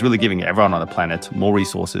 AI is really giving everyone on the planet more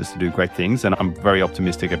resources to do great things. And I'm very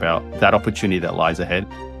optimistic about that opportunity that lies ahead.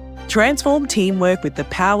 Transform teamwork with the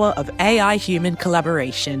power of AI-human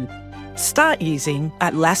collaboration. Start using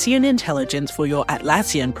Atlassian Intelligence for your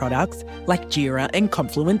Atlassian products like Jira and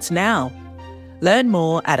Confluence now. Learn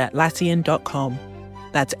more at Atlassian.com.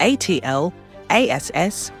 That's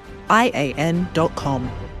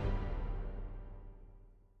ATLASSIAN.com.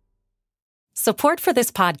 Support for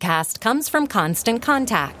this podcast comes from Constant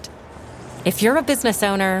Contact. If you're a business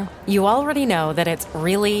owner, you already know that it's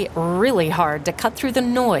really, really hard to cut through the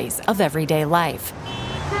noise of everyday life.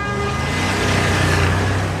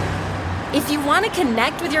 If you want to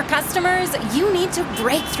connect with your customers, you need to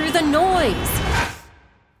break through the noise.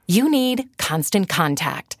 You need Constant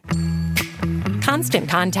Contact. Constant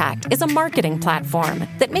Contact is a marketing platform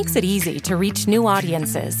that makes it easy to reach new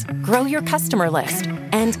audiences, grow your customer list,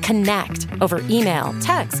 and connect over email,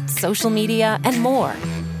 text, social media, and more.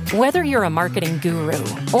 Whether you're a marketing guru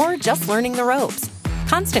or just learning the ropes,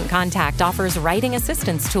 Constant Contact offers writing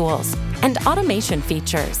assistance tools and automation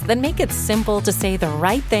features that make it simple to say the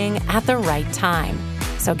right thing at the right time.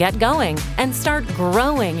 So get going and start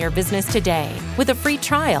growing your business today with a free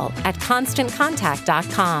trial at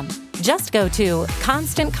ConstantContact.com. Just go to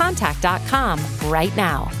ConstantContact.com right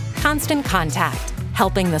now. Constant Contact,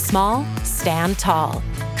 helping the small stand tall.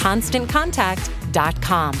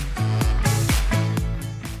 ConstantContact.com.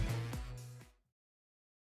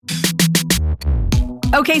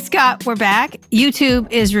 Okay, Scott, we're back.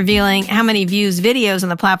 YouTube is revealing how many views videos on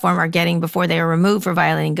the platform are getting before they are removed for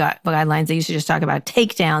violating guidelines. They used to just talk about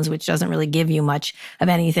takedowns, which doesn't really give you much of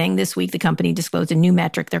anything. This week, the company disclosed a new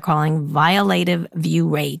metric they're calling violative view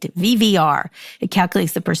rate, VVR. It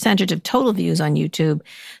calculates the percentage of total views on YouTube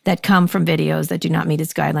that come from videos that do not meet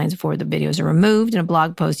its guidelines before the videos are removed. In a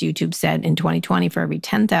blog post, YouTube said in 2020, for every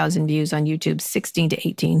 10,000 views on YouTube, 16 to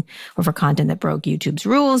 18 were for content that broke YouTube's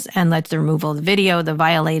rules and led to the removal of the video. The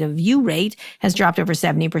violative view rate has dropped over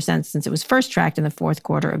 70% since it was first tracked in the fourth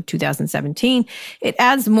quarter of 2017. It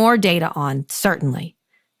adds more data on, certainly.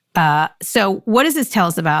 So what does this tell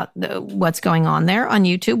us about what's going on there on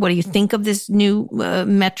YouTube? What do you think of this new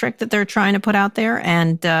metric that they're trying to put out there?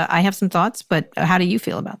 And I have some thoughts, but how do you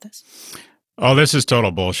feel about this? Oh, this is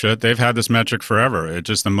total bullshit. They've had this metric forever. It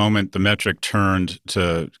just the moment the metric turned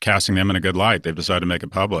to casting them in a good light, they've decided to make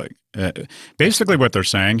it public. Basically, what they're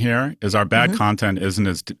saying here is our bad content isn't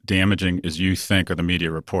as damaging as you think or the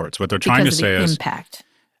media reports. What they're trying to say is impact.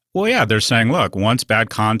 Well, yeah, they're saying, look, once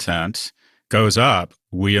bad content goes up,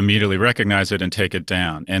 we immediately recognize it and take it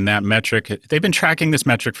down. And that metric, they've been tracking this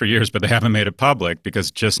metric for years, but they haven't made it public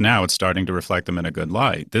because just now it's starting to reflect them in a good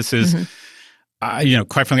light. This is.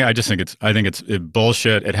 Quite frankly, I think it's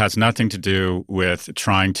bullshit. It has nothing to do with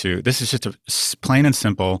trying to. This is just a plain and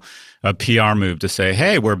simple a PR move to say,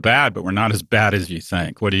 "Hey, we're bad, but we're not as bad as you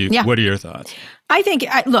think." What are your thoughts? I think,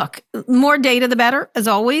 look, more data the better, as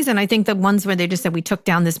always. And I think the ones where they just said we took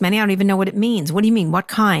down this many, I don't even know what it means. What do you mean? What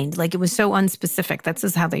kind? Like it was so unspecific. That's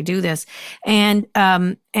just how they do this. And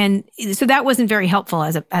so that wasn't very helpful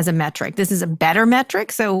as a metric. This is a better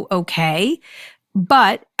metric, so okay.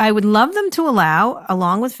 But I would love them to allow,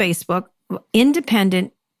 along with Facebook,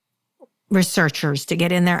 independent researchers to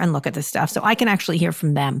get in there and look at this stuff so I can actually hear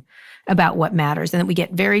from them about what matters and that we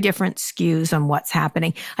get very different skews on what's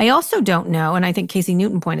happening. I also don't know, and I think Casey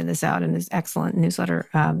Newton pointed this out in his excellent newsletter,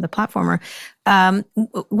 The Platformer,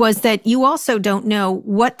 was that you also don't know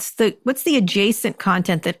what's the adjacent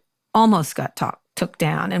content that almost got took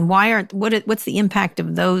down and what's the impact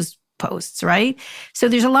of those posts, right? So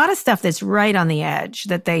there's a lot of stuff that's right on the edge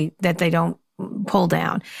that they don't pull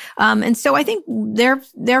down. And so I think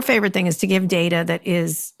their favorite thing is to give data that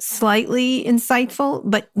is slightly insightful,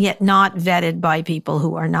 but yet not vetted by people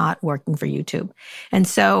who are not working for YouTube. And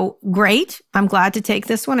so great. I'm glad to take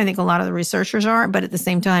this one. I think a lot of the researchers are, but at the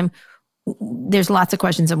same time, there's lots of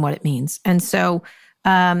questions on what it means. And so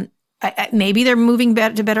maybe they're moving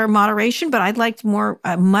to better moderation, but I'd like more,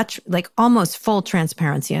 almost full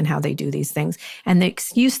transparency on how they do these things. And the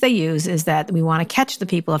excuse they use is that we want to catch the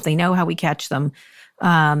people. If they know how we catch them,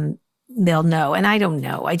 they'll know. And I don't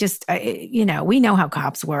know. We know how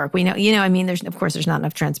cops work. We know, there's not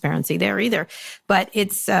enough transparency there either. But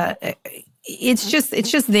it's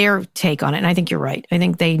just their take on it. And I think you're right. I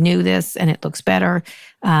think they knew this and it looks better.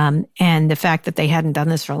 And the fact that they hadn't done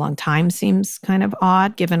this for a long time seems kind of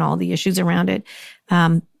odd given all the issues around it.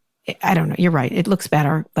 I don't know. You're right. It looks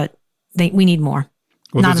better, but we need more.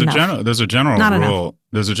 Well, there's a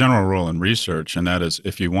general rule in research, and that is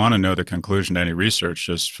if you want to know the conclusion to any research,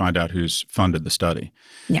 just find out who's funded the study.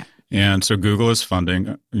 Yeah. And so Google is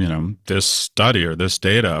funding, this study or this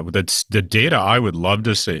data. That's the data I would love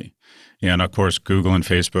to see And of course, Google and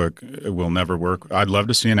Facebook will never work. I'd love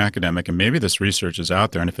to see an academic, and maybe this research is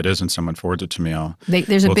out there. And if it isn't, someone forwards it to me.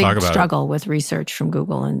 There's a big struggle with research from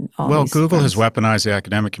Google and all Well, these Google firms. has weaponized the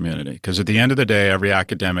academic community because at the end of the day, every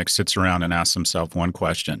academic sits around and asks himself one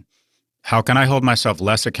question: how can I hold myself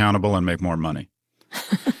less accountable and make more money?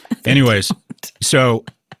 Anyways, so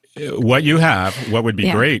what you have, what would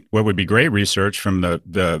be great research from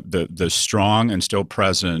the strong and still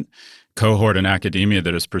present cohort in academia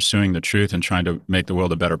that is pursuing the truth and trying to make the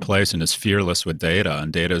world a better place and is fearless with data,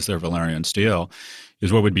 and data is their Valerian steel,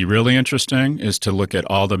 is what would be really interesting is to look at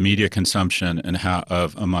all the media consumption and how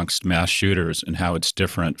amongst mass shooters and how it's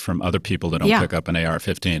different from other people that don't pick up an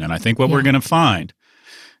AR-15. And I think what we're going to find,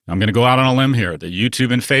 I'm going to go out on a limb here, that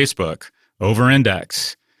YouTube and Facebook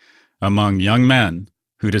over-index among young men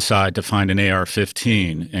who decide to find an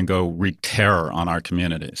AR-15 and go wreak terror on our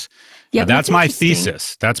communities. Yeah, that's my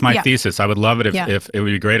thesis. That's my thesis. I would love it if it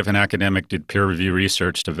would be great if an academic did peer review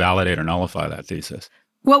research to validate or nullify that thesis.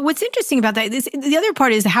 Well, what's interesting about that is the other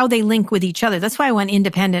part is how they link with each other. That's why I want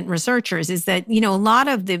independent researchers, is that, a lot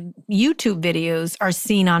of the YouTube videos are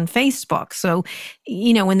seen on Facebook. So,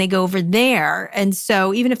 when they go over there, and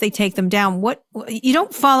so even if they take them down, you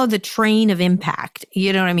don't follow the train of impact,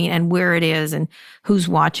 you know what I mean? And where it is and who's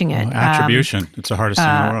watching it. Attribution. It's the hardest thing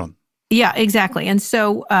in the world. Yeah, exactly. And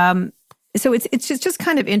so, it's just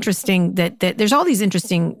kind of interesting that there's all these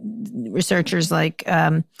interesting researchers like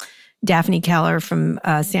Daphne Keller from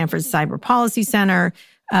Stanford's Cyber Policy Center.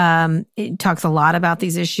 It talks a lot about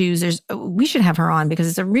these issues. We should have her on because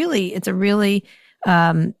it's a really,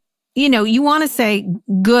 you want to say,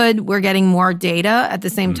 good, we're getting more data. At the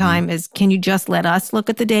same time as, can you just let us look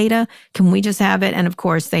at the data? Can we just have it? And of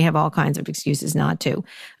course, they have all kinds of excuses not to.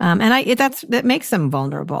 That makes them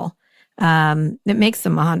vulnerable. It makes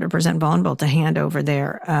them 100% vulnerable to hand over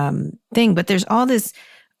their thing. But there's all this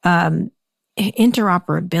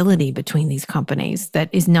interoperability between these companies that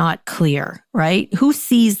is not clear, right? Who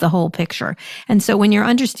sees the whole picture? And so when you're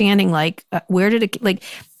understanding, where did it,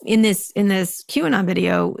 in this QAnon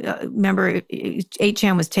video, remember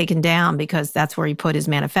 8chan was taken down because that's where he put his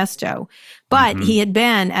manifesto. But he had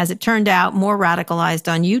been, as it turned out, more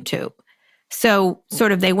radicalized on YouTube. So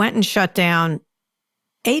sort of they went and shut down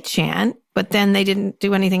 8chan, but then they didn't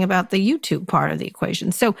do anything about the YouTube part of the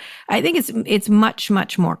equation. So I think it's much,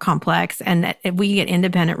 much more complex. And that if we get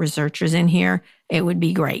independent researchers in here, it would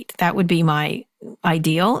be great. That would be my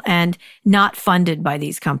ideal, and not funded by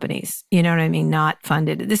these companies. You know what I mean? Not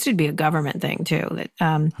funded. This should be a government thing too. That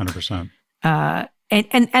 100%.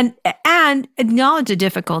 And acknowledge the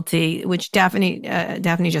difficulty, which Daphne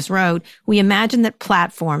just wrote. We imagine that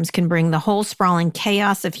platforms can bring the whole sprawling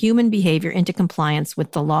chaos of human behavior into compliance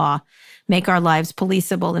with the law, make our lives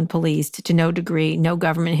policeable and policed to no degree no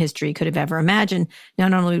government history could have ever imagined.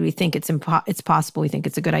 Not only do we think it's possible, we think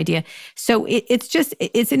it's a good idea. So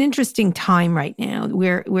it's an interesting time right now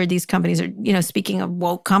where these companies are, speaking of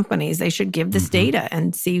woke companies, they should give this data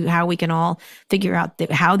and see how we can all figure out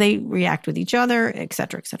how they react with each other, et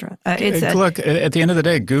cetera, et cetera. Look, at the end of the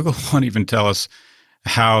day, Google won't even tell us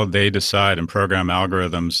how they decide and program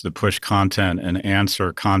algorithms that push content and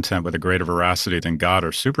answer content with a greater veracity than God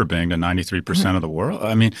or super being to 93% of the world.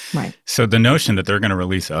 I mean, so the notion that they're going to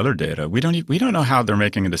release other data, we don't know how they're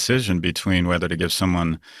making a decision between whether to give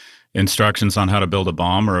someone instructions on how to build a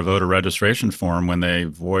bomb or a voter registration form when they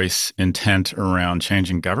voice intent around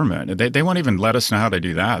changing government. They won't even let us know how they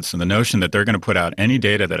do that. So the notion that they're going to put out any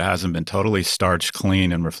data that hasn't been totally starched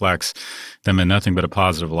clean and reflects them in nothing but a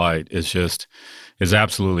positive light is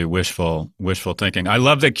absolutely wishful thinking. I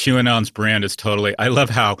love that QAnon's brand is totally, I love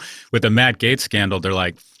how with the Matt Gaetz scandal, they're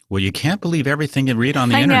like, well, you can't believe everything you read on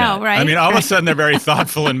the internet. I know, right? I mean, all of a sudden they're very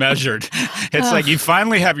thoughtful and measured. It's like you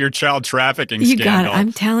finally have your child trafficking you scandal. Got it.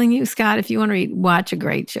 I'm telling you, Scott, if you want to watch a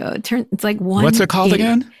great show, it's like one. What's it called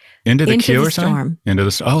again? Into the Q or something? Into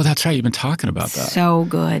the Storm. Oh, that's right. You've been talking about that. So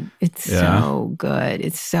good. It's so good.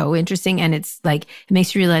 It's so interesting. And it's like, it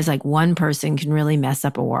makes you realize one person can really mess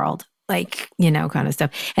up a world. Kind of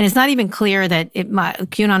stuff. And it's not even clear that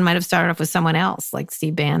QAnon might have started off with someone else, like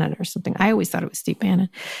Steve Bannon or something. I always thought it was Steve Bannon,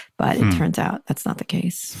 but it turns out that's not the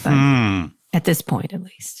case. But at this point, at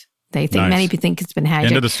least. They think many people think it's been hijacked.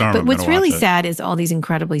 Into the Storm. But what's really sad is all these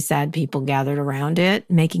incredibly sad people gathered around it,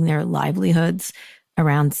 making their livelihoods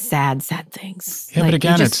around sad things. Yeah, but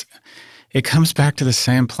again, it comes back to the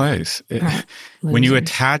same place. When you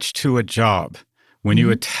attach to a job, when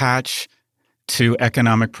you attach to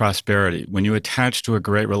economic prosperity, when you attach to a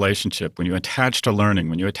great relationship, when you attach to learning,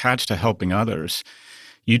 when you attach to helping others,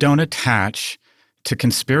 you don't attach to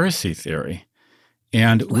conspiracy theory.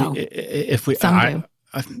 And I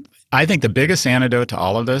I think the biggest antidote to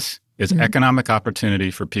all of this is economic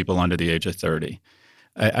opportunity for people under the age of 30.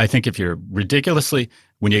 I think if you're ridiculously,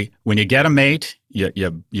 when you get a mate, you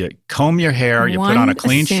comb your hair, you put on a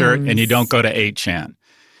clean shirt, and you don't go to 8chan.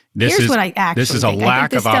 This is a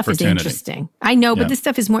lack of opportunity. Interesting. I know, but this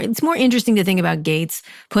stuff is more. It's more interesting to think about Gates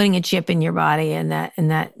putting a chip in your body, and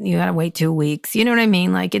that you got to wait 2 weeks. You know what I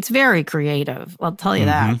mean? Like, it's very creative. I'll tell you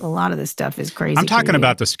that. A lot of this stuff is crazy. I'm talking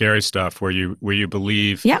about the scary stuff where you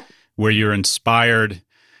believe, where you're inspired.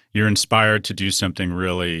 You're inspired to do something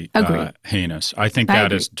really heinous. I think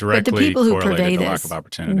that is directly correlated to lack of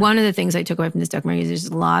opportunity. One of the things I took away from this documentary is there's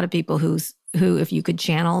a lot of people who, if you could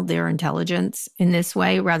channel their intelligence in this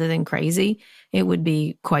way rather than crazy, it would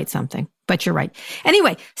be quite something. But you're right.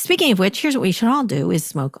 Anyway, speaking of which, here's what we should all do is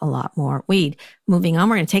smoke a lot more weed. Moving on,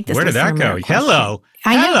 we're going to take this. Where did that go? Hello.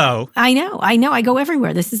 I know. I go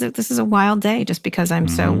everywhere. This is a wild day just because I'm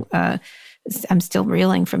so... I'm still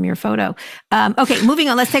reeling from your photo. Okay, moving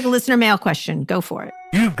on. Let's take a listener mail question. Go for it.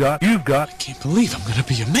 You've got. I can't believe I'm going to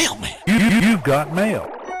be a mailman. You've got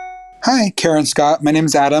mail. Hi, Karen Scott. My name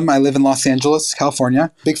is Adam. I live in Los Angeles,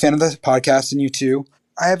 California. Big fan of the podcast and you too.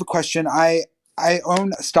 I have a question. I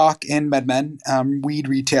own stock in MedMen, weed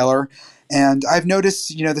retailer. And I've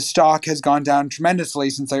noticed, the stock has gone down tremendously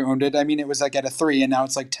since I owned it. I mean, it was like at a 3 and now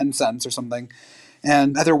it's like 10 cents or something.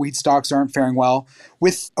 And other weed stocks aren't faring well.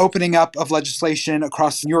 With opening up of legislation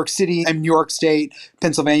across New York City and New York State,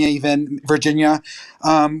 Pennsylvania, even Virginia,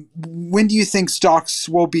 when do you think stocks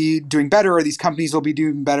will be doing better or these companies will be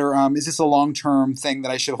doing better? Is this a long-term thing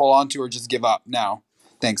that I should hold on to or just give up now?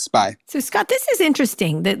 Thanks. Bye. So, Scott, this is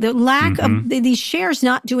interesting. The lack of these shares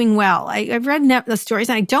not doing well. I've read the stories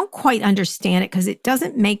and I don't quite understand it because it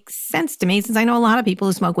doesn't make sense to me since I know a lot of people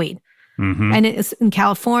who smoke weed. And it's in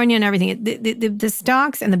California and everything. The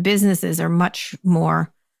stocks and the businesses are much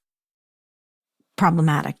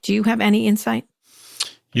problematic. Do you have any insight?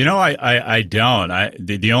 I don't.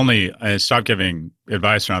 I stopped giving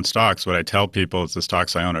advice around stocks. What I tell people is the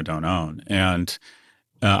stocks I own or don't own. And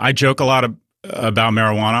I joke a lot about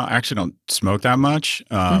marijuana. I actually don't smoke that much.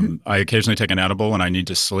 I occasionally take an edible when I need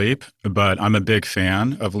to sleep, but I'm a big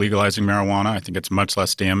fan of legalizing marijuana. I think it's much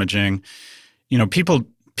less damaging.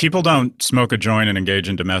 People don't smoke a joint and engage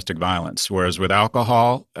in domestic violence, whereas with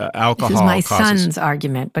alcohol this is my son's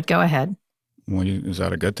argument, but go ahead. Well, is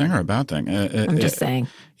that a good thing or a bad thing? I'm just saying.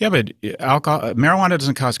 Yeah, but marijuana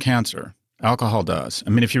doesn't cause cancer. Alcohol does. I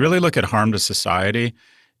mean, if you really look at harm to society,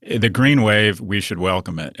 the green wave, we should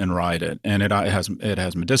welcome it and ride it. And it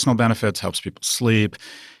has medicinal benefits, helps people sleep.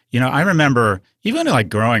 I remember even like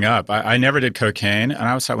growing up, I never did cocaine. And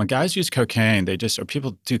I was thought when guys use cocaine, or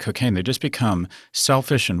people do cocaine, they just become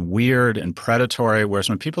selfish and weird and predatory. Whereas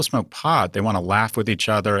when people smoke pot, they want to laugh with each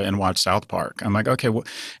other and watch South Park. I'm like, okay.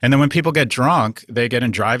 And then when people get drunk, they get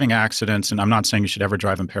in driving accidents. And I'm not saying you should ever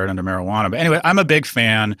drive impaired under marijuana. But anyway, I'm a big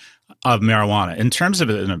fan of marijuana. In terms of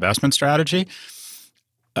an investment strategy,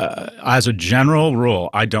 as a general rule,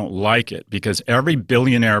 I don't like it because every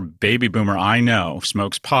billionaire baby boomer I know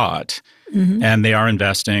smokes pot and they are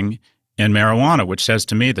investing in marijuana, which says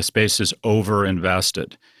to me the space is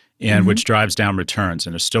over-invested and which drives down returns.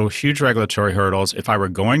 And there's still huge regulatory hurdles. If I were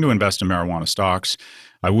going to invest in marijuana stocks,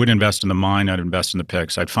 I would invest in the mine, I'd invest in the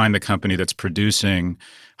picks. I'd find the company that's producing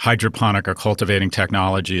hydroponic or cultivating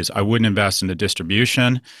technologies. I wouldn't invest in the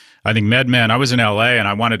distribution. I think MedMen, I was in LA and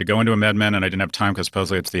I wanted to go into a MedMen and I didn't have time because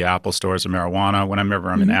supposedly it's the Apple stores of marijuana. Whenever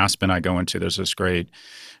I'm in Aspen, I go into, there's this great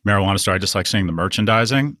marijuana store. I just like seeing the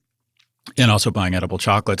merchandising and also buying edible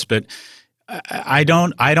chocolates. But I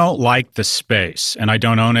don't like the space, and I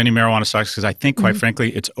don't own any marijuana stocks because I think, quite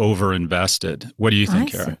frankly, it's over-invested. What do you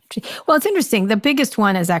think, Karen? Well, it's interesting. The biggest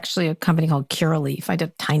one is actually a company called Curaleaf. I did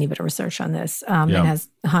a tiny bit of research on this. It has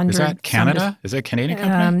hundreds. Is that Canada? Is it a Canadian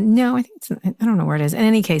company? No, I think I don't know where it is. In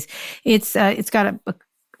any case, it's got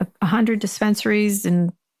 100 dispensaries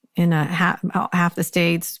in half the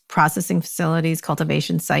states, processing facilities,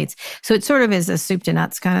 cultivation sites. So it sort of is a soup to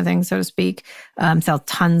nuts kind of thing, so to speak. Sell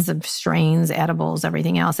tons of strains, edibles,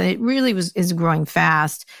 everything else. And it really is growing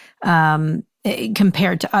fast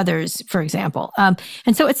compared to others, for example. And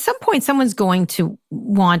so at some point, someone's going to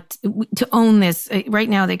want to own this. Right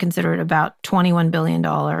now, they consider it about $21 billion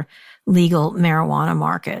legal marijuana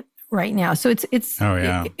market right now. So it's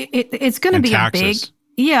going to be a big...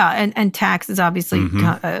 Yeah, and taxes, obviously,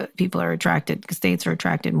 people are attracted, states are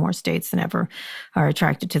attracted, more states than ever are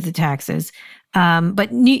attracted to the taxes. But,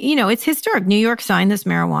 it's historic. New York signed this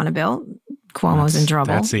marijuana bill. Cuomo's in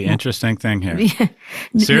trouble. That's the interesting thing here.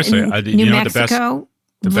 Seriously, New Mexico,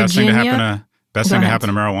 the best thing to happen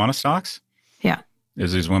to marijuana stocks? Yeah.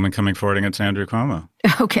 is these women coming forward against Andrew Cuomo.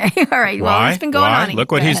 Okay. All right. Well, it's been going on.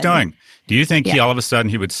 Look what he's doing. Do you think he all of a sudden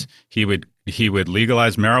he would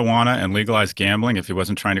legalize marijuana and legalize gambling if he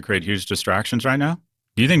wasn't trying to create huge distractions right now?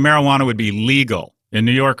 Do you think marijuana would be legal in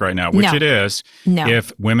New York right now, which it is,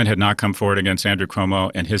 if women had not come forward against Andrew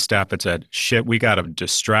Cuomo and his staff had said, shit, we got to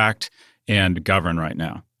distract and govern right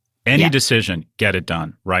now. Any decision, get it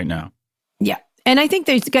done right now. Yeah. And I think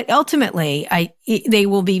ultimately, they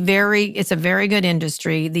will be it's a very good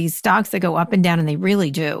industry. These stocks that go up and down, and they really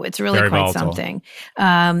do. It's really very quite volatile. Something.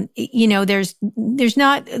 There's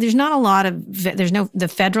not a lot of, the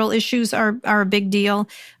federal issues are a big deal.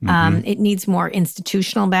 It needs more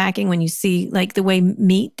institutional backing. When you see like the way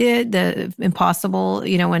Meat did, the Impossible,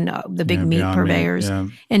 when the big meat purveyors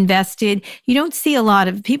invested, you don't see a lot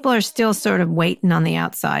of, people are still sort of waiting on the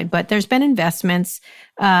outside, but there's been investments.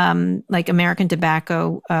 Like American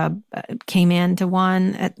Tobacco came into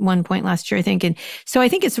one at one point last year, I think. And so I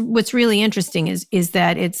think what's really interesting is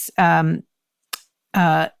that it's an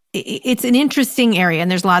interesting area.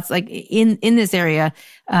 And there's lots like in this area,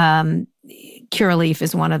 Curaleaf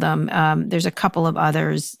is one of them. There's a couple of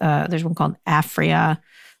others. There's one called Afria.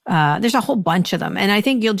 There's a whole bunch of them. And I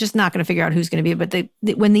think you're just not going to figure out who's going to be it.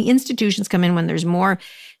 But when the institutions come in, when there's more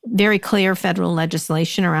very clear federal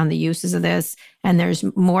legislation around the uses of this, and there's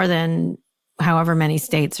more than however many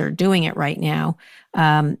states are doing it right now,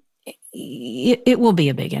 it will be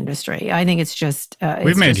a big industry. I think it's just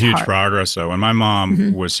we've made huge progress, though. When my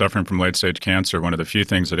mom was suffering from late-stage cancer, one of the few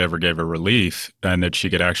things that ever gave her relief and that she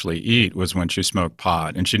could actually eat was when she smoked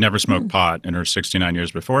pot. And she never smoked pot in her 69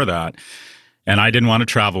 years before that. And I didn't want to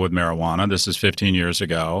travel with marijuana. This is 15 years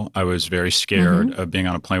ago. I was very scared of being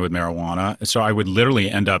on a plane with marijuana. So I would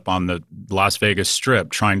literally end up on the Las Vegas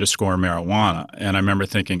Strip trying to score marijuana. And I remember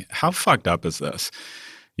thinking, how fucked up is this?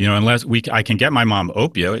 Unless I can get my mom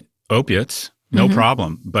opiates, no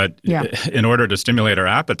problem. But in order to stimulate her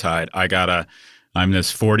appetite, I'm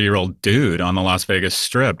this 40-year-old dude on the Las Vegas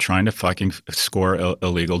Strip trying to fucking score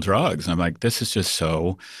illegal drugs. And I'm like, this is just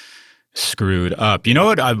so screwed up. You know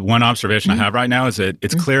what? One observation I have right now is that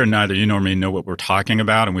it's clear neither you nor me know what we're talking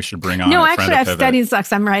about, and we should bring on. No, actually, I've studied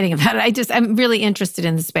stocks. I'm writing about it. I'm really interested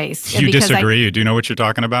in the space. You disagree? You do know what you're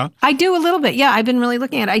talking about? I do a little bit. Yeah, I've been really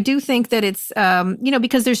looking at it. I do think that it's,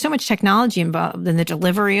 because there's so much technology involved in the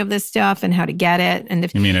delivery of this stuff and how to get it. And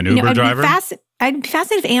if you mean an Uber driver? I'd be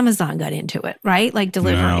fascinated if Amazon got into it, right? Like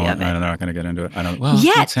delivery of it. No, they're not going to get into it. I don't. Well,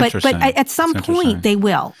 yet, but at some point they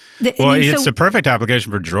will. It's a perfect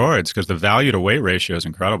application for droids because the value to weight ratio is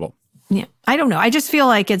incredible. Yeah, I don't know. I just feel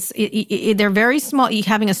like they're very small.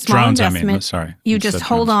 Having a small investment, you just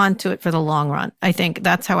hold on to it for the long run. I think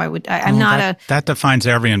that's how I would. That defines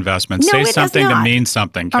every investment. Say something that means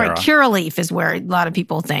something, Kara. All right, Curaleaf is where a lot of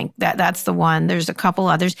people think that's the one. There's a couple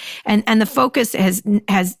others, and the focus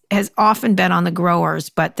has often been on the growers,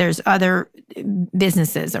 but there's other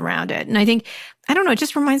businesses around it. And I think, I don't know, it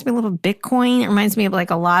just reminds me a little of Bitcoin. It reminds me of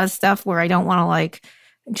like a lot of stuff where I don't want to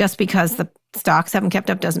just because the stocks haven't kept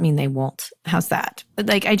up doesn't mean they won't. How's that?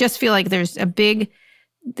 I just feel like this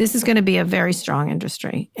is going to be a very strong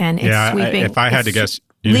industry. And it's sweeping. If I had to guess,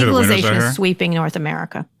 legalization is sweeping North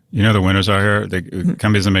America. You know the winners out here? The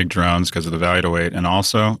companies that make drones because of the value to weight. And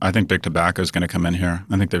also, I think Big Tobacco is going to come in here.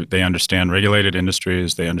 I think they understand regulated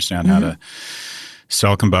industries. They understand how to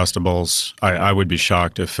sell combustibles. I would be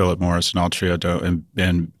shocked if Philip Morris and Altria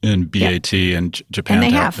and BAT and Japan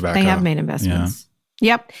Tobacco. They have made investments. Yeah.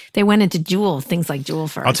 Yep. They went into things like Juul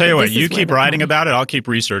first. I'll tell you what, you keep writing about it, I'll keep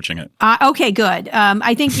researching it. Okay, good.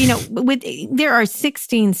 I think, there are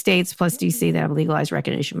 16 states plus DC that have legalized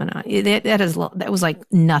recreational marijuana. That was like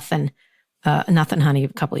nothing, honey, a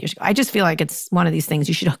couple of years ago. I just feel like it's one of these things.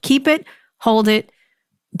 You should keep it, hold it.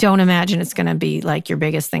 Don't imagine it's going to be like your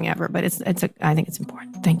biggest thing ever, but I think it's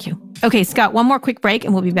important. Thank you. Okay, Scott, one more quick break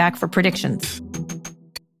and we'll be back for predictions.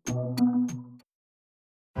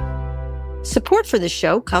 Support for this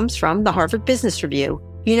show comes from the Harvard Business Review.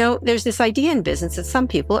 There's this idea in business that some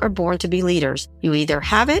people are born to be leaders. You either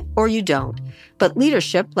have it or you don't. But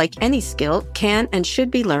leadership, like any skill, can and should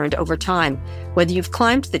be learned over time. Whether you've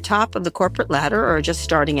climbed to the top of the corporate ladder or are just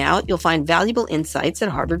starting out, you'll find valuable insights at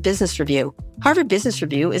Harvard Business Review. Harvard Business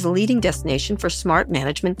Review is a leading destination for smart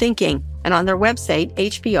management thinking. And on their website,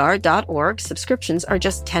 hbr.org, subscriptions are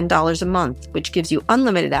just $10 a month, which gives you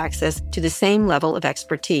unlimited access to the same level of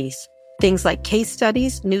expertise. Things like case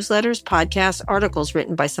studies, newsletters, podcasts, articles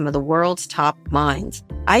written by some of the world's top minds.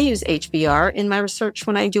 I use HBR in my research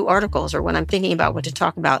when I do articles or when I'm thinking about what to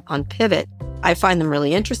talk about on Pivot. I find them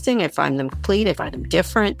really interesting. I find them complete. I find them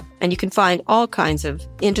different. And you can find all kinds of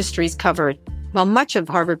industries covered While much of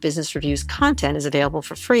Harvard Business Review's content is available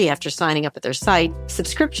for free after signing up at their site,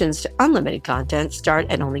 subscriptions to unlimited content start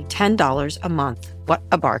at only $10 a month. What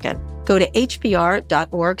a bargain. Go to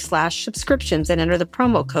hbr.org/subscriptions and enter the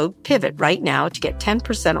promo code PIVOT right now to get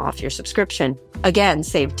 10% off your subscription. Again,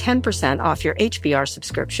 save 10% off your HBR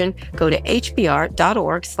subscription. Go to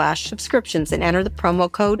hbr.org/subscriptions and enter the promo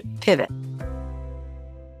code PIVOT.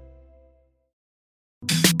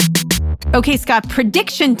 Okay, Scott,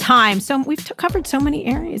 prediction time. So we've covered so many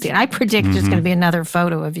areas. And I predict there's going to be another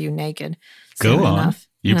photo of you naked. Go on. Enough.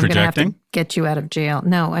 You and projecting? I'm gonna have to get you out of jail.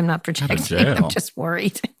 No, I'm not projecting. Out of jail. I'm just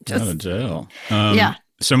worried. Out of jail. Yeah.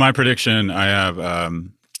 So my prediction, I have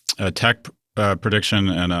a tech prediction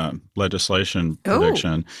and a legislation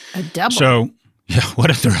prediction. A double. So, yeah, what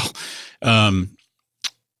a thrill.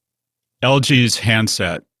 LG's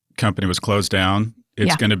handset company was closed down.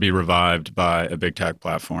 It's going to be revived by a big tech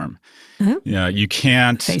platform. Yeah, you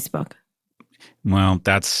can't. Facebook. Well,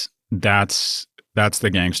 that's the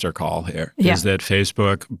gangster call here. Yeah. Is that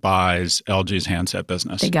Facebook buys LG's handset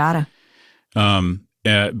business? They gotta. But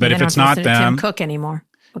if it's not them, Tim Cook anymore.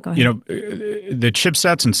 Go ahead. You know, the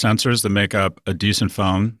chipsets and sensors that make up a decent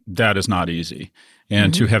phone, that is not easy.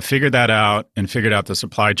 And to have figured that out and figured out the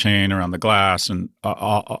supply chain around the glass and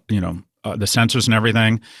the sensors and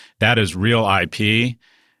everything, that is real IP.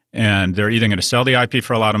 And they're either going to sell the IP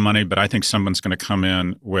for a lot of money, but I think someone's going to come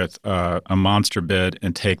in with a monster bid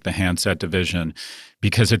and take the handset division.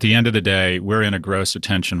 Because at the end of the day, we're in a gross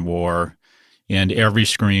attention war. And every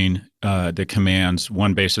screen that commands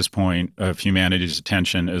 1 basis point of humanity's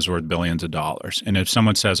attention is worth billions of dollars. And if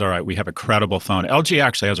someone says, all right, we have a credible phone, LG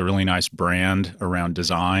actually has a really nice brand around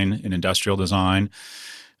design and industrial design.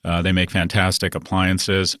 They make fantastic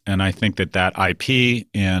appliances. And I think that IP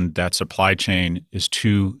and that supply chain is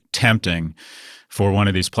too tempting for one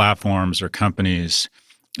of these platforms or companies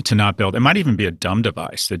to not build. It might even be a dumb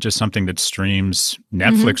device, that just something that streams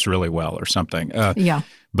Netflix really well or something. Yeah.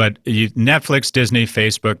 But Netflix, Disney,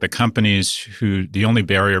 Facebook, the companies who the only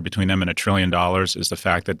barrier between them and $1 trillion is the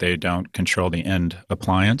fact that they don't control the end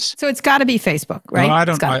appliance. So it's got to be Facebook, right? No, I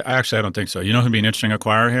don't think so. You know who'd be an interesting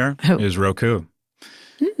acquirer here? Who? Is Roku.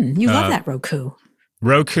 You love that Roku.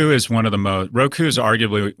 Roku is Roku is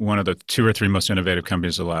arguably one of the 2 or 3 most innovative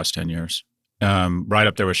companies of the last 10 years. Right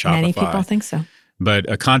up there with Shopify. Many people think so. But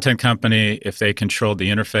a content company, if they controlled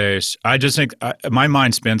the interface, I just think my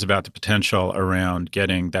mind spins about the potential around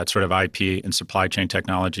getting that sort of IP and supply chain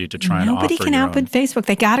technology to try and offer Nobody can outbid Facebook.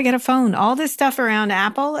 They got to get a phone. All this stuff around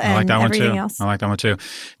Apple and everything else. I like that one too.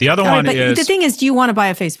 The other one is... The thing is, do you want to buy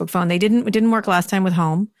a Facebook phone? It didn't work last time with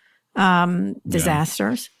Home.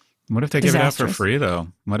 Disasters. What if they gave it out for free, though?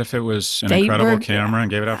 What if it was an incredible camera and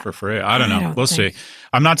gave it out for free? I don't know. We'll see.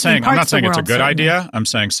 I'm not saying it's a good idea. I'm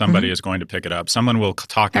saying somebody is going to pick it up. Someone will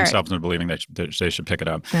talk themselves into believing that they should pick it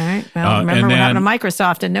up. All right. Well, remember what happened to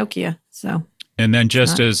Microsoft and Nokia. So. And then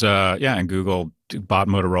and Google bought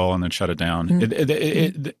Motorola and then shut it down.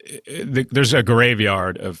 There's a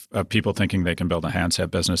graveyard of people thinking they can build a handset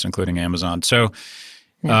business, including Amazon. So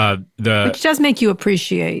which does make you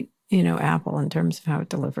appreciate Apple in terms of how it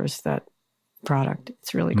delivers that product.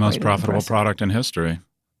 It's really most profitable product in history.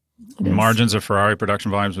 Margins of Ferrari, production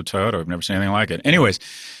volumes of Toyota. I've never seen anything like it. Anyways,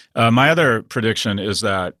 my other prediction is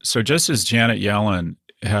that, so just as Janet Yellen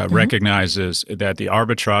recognizes that the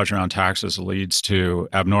arbitrage around taxes leads to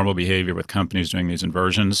abnormal behavior with companies doing these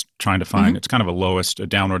inversions, trying to find, it's kind of a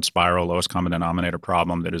downward spiral, lowest common denominator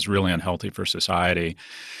problem that is really unhealthy for society.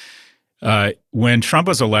 When Trump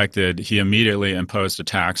was elected, he immediately imposed a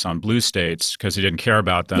tax on blue states because he didn't care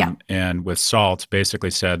about them. Yeah. And with SALT,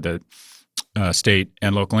 basically said that state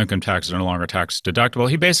and local income taxes are no longer tax deductible.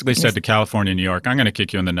 He basically said to California and New York, I'm going to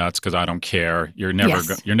kick you in the nuts because I don't care. You're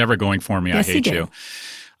never going for me. I hate you.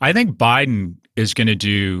 I think Biden is going to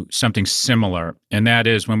do something similar. And that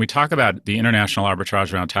is, when we talk about the international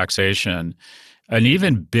arbitrage around taxation, an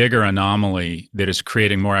even bigger anomaly that is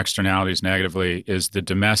creating more externalities negatively is the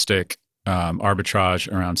domestic arbitrage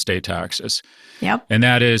around state taxes. Yep. And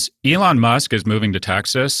that is, Elon Musk is moving to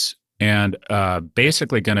Texas and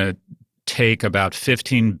basically going to take about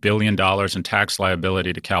 $15 billion in tax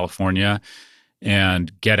liability to California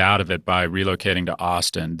and get out of it by relocating to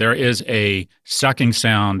Austin. There is a sucking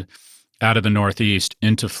sound out of the Northeast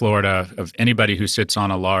into Florida of anybody who sits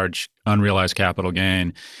on a large unrealized capital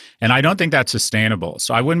gain. And I don't think that's sustainable.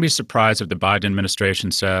 So I wouldn't be surprised if the Biden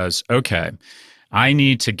administration says, okay, I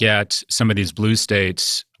need to get some of these blue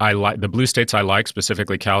states the blue states I like,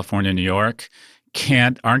 specifically California and New York,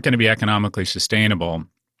 aren't going to be economically sustainable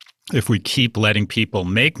if we keep letting people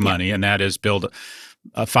make money, and that is build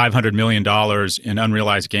 $500 million in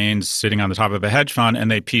unrealized gains sitting on the top of a hedge fund, and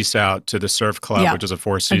they piece out to the Surf Club, which is a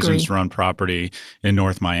Four Seasons run property in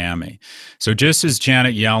North Miami. So just as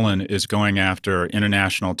Janet Yellen is going after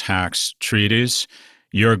international tax treaties,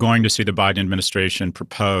 you're going to see the Biden administration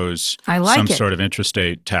propose some sort of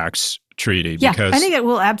intrastate tax treaty. Yeah, because I think it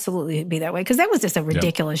will absolutely be that way, because that was just a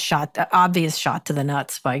ridiculous shot, obvious shot to the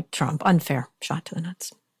nuts by Trump. Unfair shot to the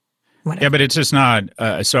nuts. Whatever. Yeah, but it's just not.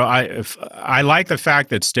 So I like the fact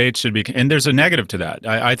that states should be, and there's a negative to that.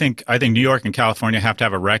 I think New York and California have to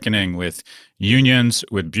have a reckoning with unions,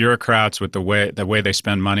 with bureaucrats, with the way they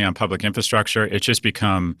spend money on public infrastructure. It's just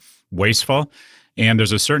become wasteful, and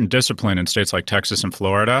there's a certain discipline in states like Texas and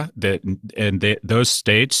Florida those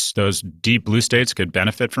states, those deep blue states, could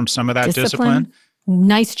benefit from some of that discipline.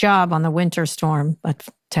 Nice job on the winter storm, but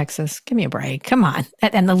Texas, give me a break. Come on.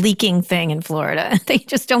 And the leaking thing in Florida. They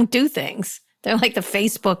just don't do things. They're like the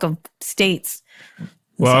Facebook of states.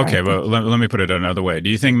 Okay, well, let me put it another way.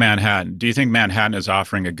 Do you think Manhattan is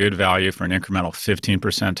offering a good value for an incremental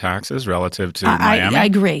 15% taxes relative to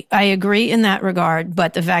Miami? I agree in that regard,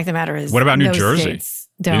 but the fact of the matter is, what about New Jersey?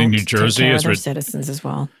 Don't you think New Jersey take care of their citizens as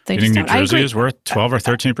well. You think New Jersey is worth 12 or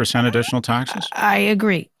 13% additional taxes? I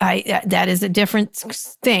agree. That is a different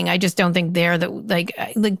thing. I just don't think they're like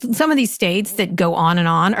some of these states that go on and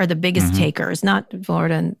on are the biggest takers, not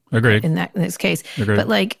Florida in this case. Agreed. But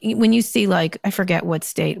like when you see I forget what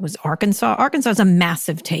state it was, Arkansas. Arkansas is a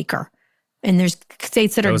massive taker. And there's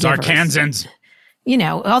states that Those are givers. Arkansans.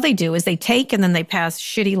 All they do is they take and then they pass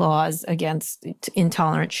shitty laws against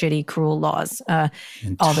intolerant, shitty, cruel laws all the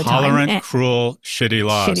time. Intolerant, cruel, shitty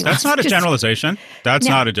laws. That's not a generalization. That's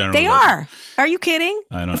not a generalization. They are. Are you kidding?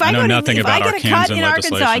 I know nothing about Arkansan legislation. In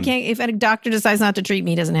Arkansas, I can't. If a doctor decides not to treat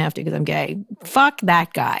me, he doesn't have to because I'm gay. Fuck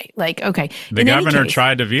that guy. Okay. The governor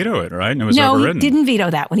tried to veto it, right? And it was overridden. No, he didn't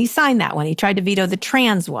veto that one. He signed that one. He tried to veto the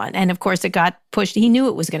trans one. And of course, it got pushed. He knew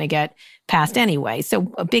it was going to get passed anyway.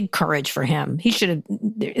 So a big courage for him. He should have,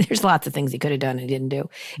 there's lots of things he could have done and didn't do.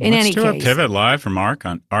 Let's do a pivot live from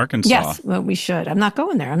Arkansas. Yes, well, we should. I'm not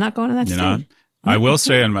going there. I'm not going to that state. I will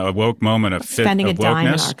say in my woke moment of spending a dime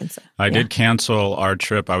in wokeness, Arkansas. I did cancel our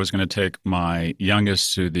trip. I was going to take my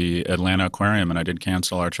youngest to the Atlanta Aquarium, and I did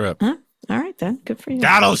cancel our trip. Huh? All right, then. Good for you.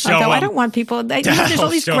 That'll show I don't want people. There's all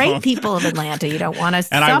these great people of Atlanta. You don't want to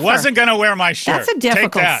suffer. And I wasn't going to wear my shirt. That's a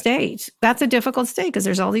difficult state. That's a difficult state because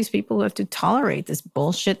there's all these people who have to tolerate this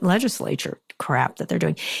bullshit legislature crap that they're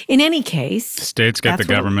doing. In any case, states get the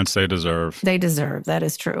governments they deserve. They deserve. That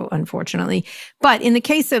is true, unfortunately. But in the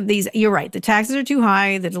case of these, you're right. The taxes are too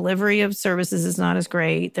high. The delivery of services is not as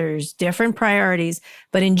great. There's different priorities.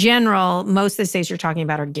 But in general, most of the states you're talking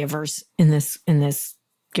about are givers in this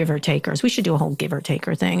giver takers. We should do a whole giver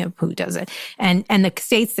taker thing of who does it. And the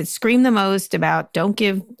states that scream the most about don't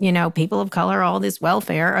give, people of color all this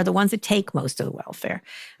welfare are the ones that take most of the welfare.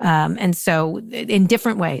 And so in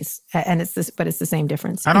different ways, and it's the same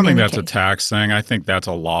difference. I don't think that's a tax thing. I think that's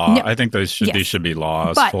a law. No. I think these should be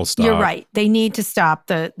laws, but full stop. You're right. They need to stop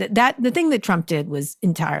the thing that Trump did was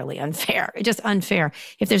entirely unfair. Just unfair.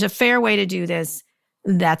 If there's a fair way to do this,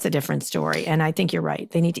 that's a different story. And I think you're right.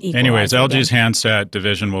 They need to equalize. Anyways, LG's handset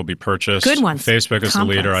division will be purchased. Good ones. Facebook is the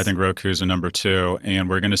leader. I think Roku's a number 2. And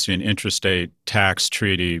we're going to see an intrastate tax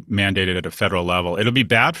treaty mandated at a federal level. It'll be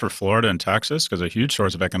bad for Florida and Texas because a huge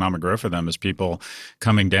source of economic growth for them is people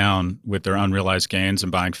coming down with their unrealized gains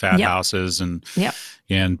and buying fat houses and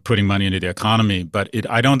putting money into the economy. But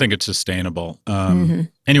I don't think it's sustainable.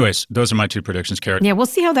 Anyways, those are my 2 predictions, Kara. Yeah, we'll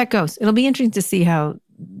see how that goes. It'll be interesting to see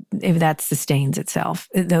if that sustains itself,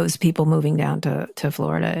 those people moving down to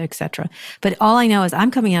Florida, et cetera. But all I know is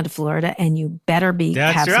I'm coming out to Florida and you better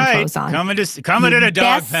have some clothes on. Coming to the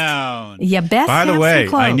dog pound. You best By the have way,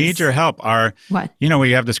 some clothes. I need your help. What?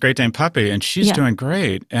 We have this Great Dane puppy and she's doing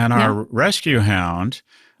great. And our rescue hound,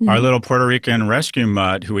 our little Puerto Rican rescue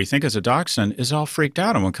mutt, who we think is a dachshund, is all freaked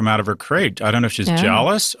out and won't come out of her crate. I don't know if she's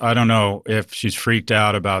jealous. I don't know if she's freaked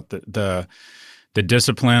out about the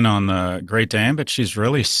discipline on the Great Dane, but she's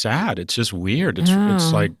really sad. It's just weird.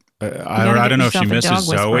 It's like, I don't know if she misses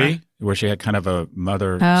Zoe, where she had kind of a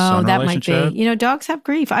mother-son relationship. Might be. Dogs have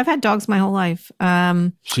grief. I've had dogs my whole life.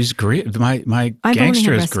 She's grieving. My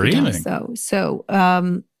gangster is grieving. So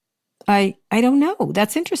I don't know.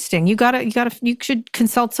 That's interesting. You should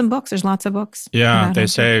consult some books. There's lots of books. Yeah, they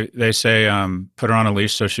say put her on a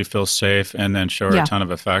leash so she feels safe, and then show her a ton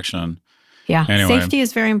of affection. Yeah, anyway. Safety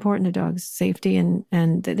is very important to dogs. Safety and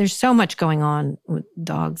there's so much going on with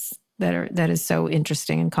dogs. that is so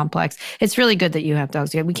interesting and complex. It's really good that you have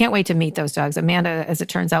dogs. We can't wait to meet those dogs. Amanda, as it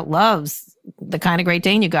turns out, loves the kind of Great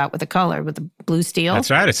Dane you got with the color, with the blue steel. That's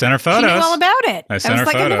right. I sent her photos. She knew all about it. I sent her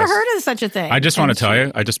like, photos. I've never heard of such a thing. I just want to tell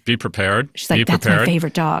you, be prepared. She's like, that's my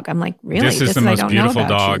favorite dog. I'm like, really? This is the most beautiful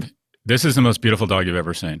dog. This is the most beautiful dog you've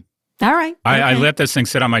ever seen. All right. I let this thing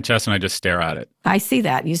sit on my chest and I just stare at it. I see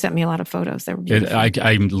that. You sent me a lot of photos. They were beautiful.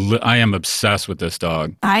 I am obsessed with this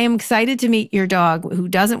dog. I am excited to meet your dog who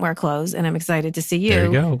doesn't wear clothes, and I'm excited to see you. There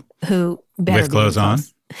you go. Who better with clothes on.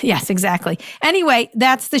 Yes, exactly. Anyway,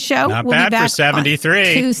 that's the show. Not we'll bad be back for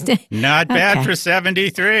 73. Tuesday. Not bad for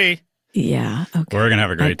 73. Yeah. Okay. We're going to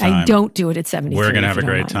have a great time. I don't do it at 73. We're going to have a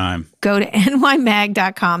great time. Go to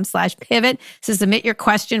nymag.com/pivot to submit your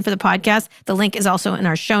question for the podcast. The link is also in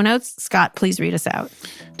our show notes. Scott, please read us out.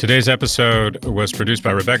 Today's episode was produced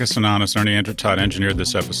by Rebecca Sananas. Ernie Andrew Todd engineered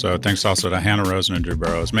this episode. Thanks also to Hannah Rosen and Drew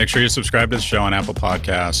Burrows. Make sure you subscribe to the show on Apple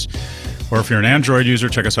Podcasts. Or if you're an Android user,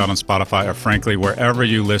 check us out on Spotify or frankly, wherever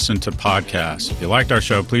you listen to podcasts. If you liked our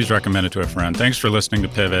show, please recommend it to a friend. Thanks for listening to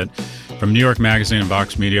Pivot from New York Magazine and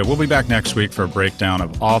Vox Media. We'll be back next week for a breakdown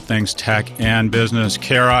of all things tech and business.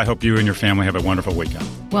 Kara, I hope you and your family have a wonderful weekend.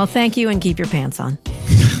 Well, thank you, and keep your pants on.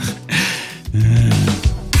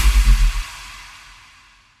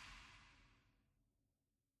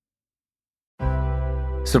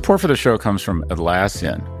 Support for the show comes from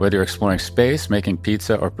Atlassian. Whether you're exploring space, making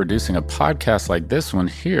pizza, or producing a podcast like this one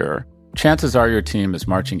here, chances are your team is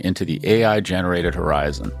marching into the AI-generated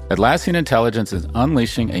horizon. Atlassian Intelligence is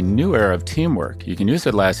unleashing a new era of teamwork. You can use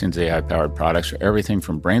Atlassian's AI-powered products for everything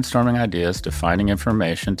from brainstorming ideas to finding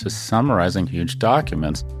information to summarizing huge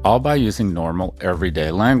documents, all by using normal,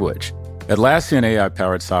 everyday language. Atlassian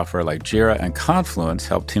AI-powered software like Jira and Confluence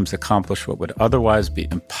help teams accomplish what would otherwise be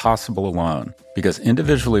impossible alone. Because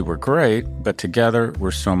individually we're great, but together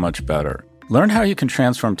we're so much better. Learn how you can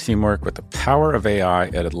transform teamwork with the power of AI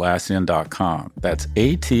at Atlassian.com. That's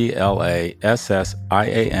Atlassian.com.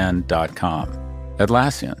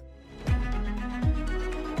 Atlassian.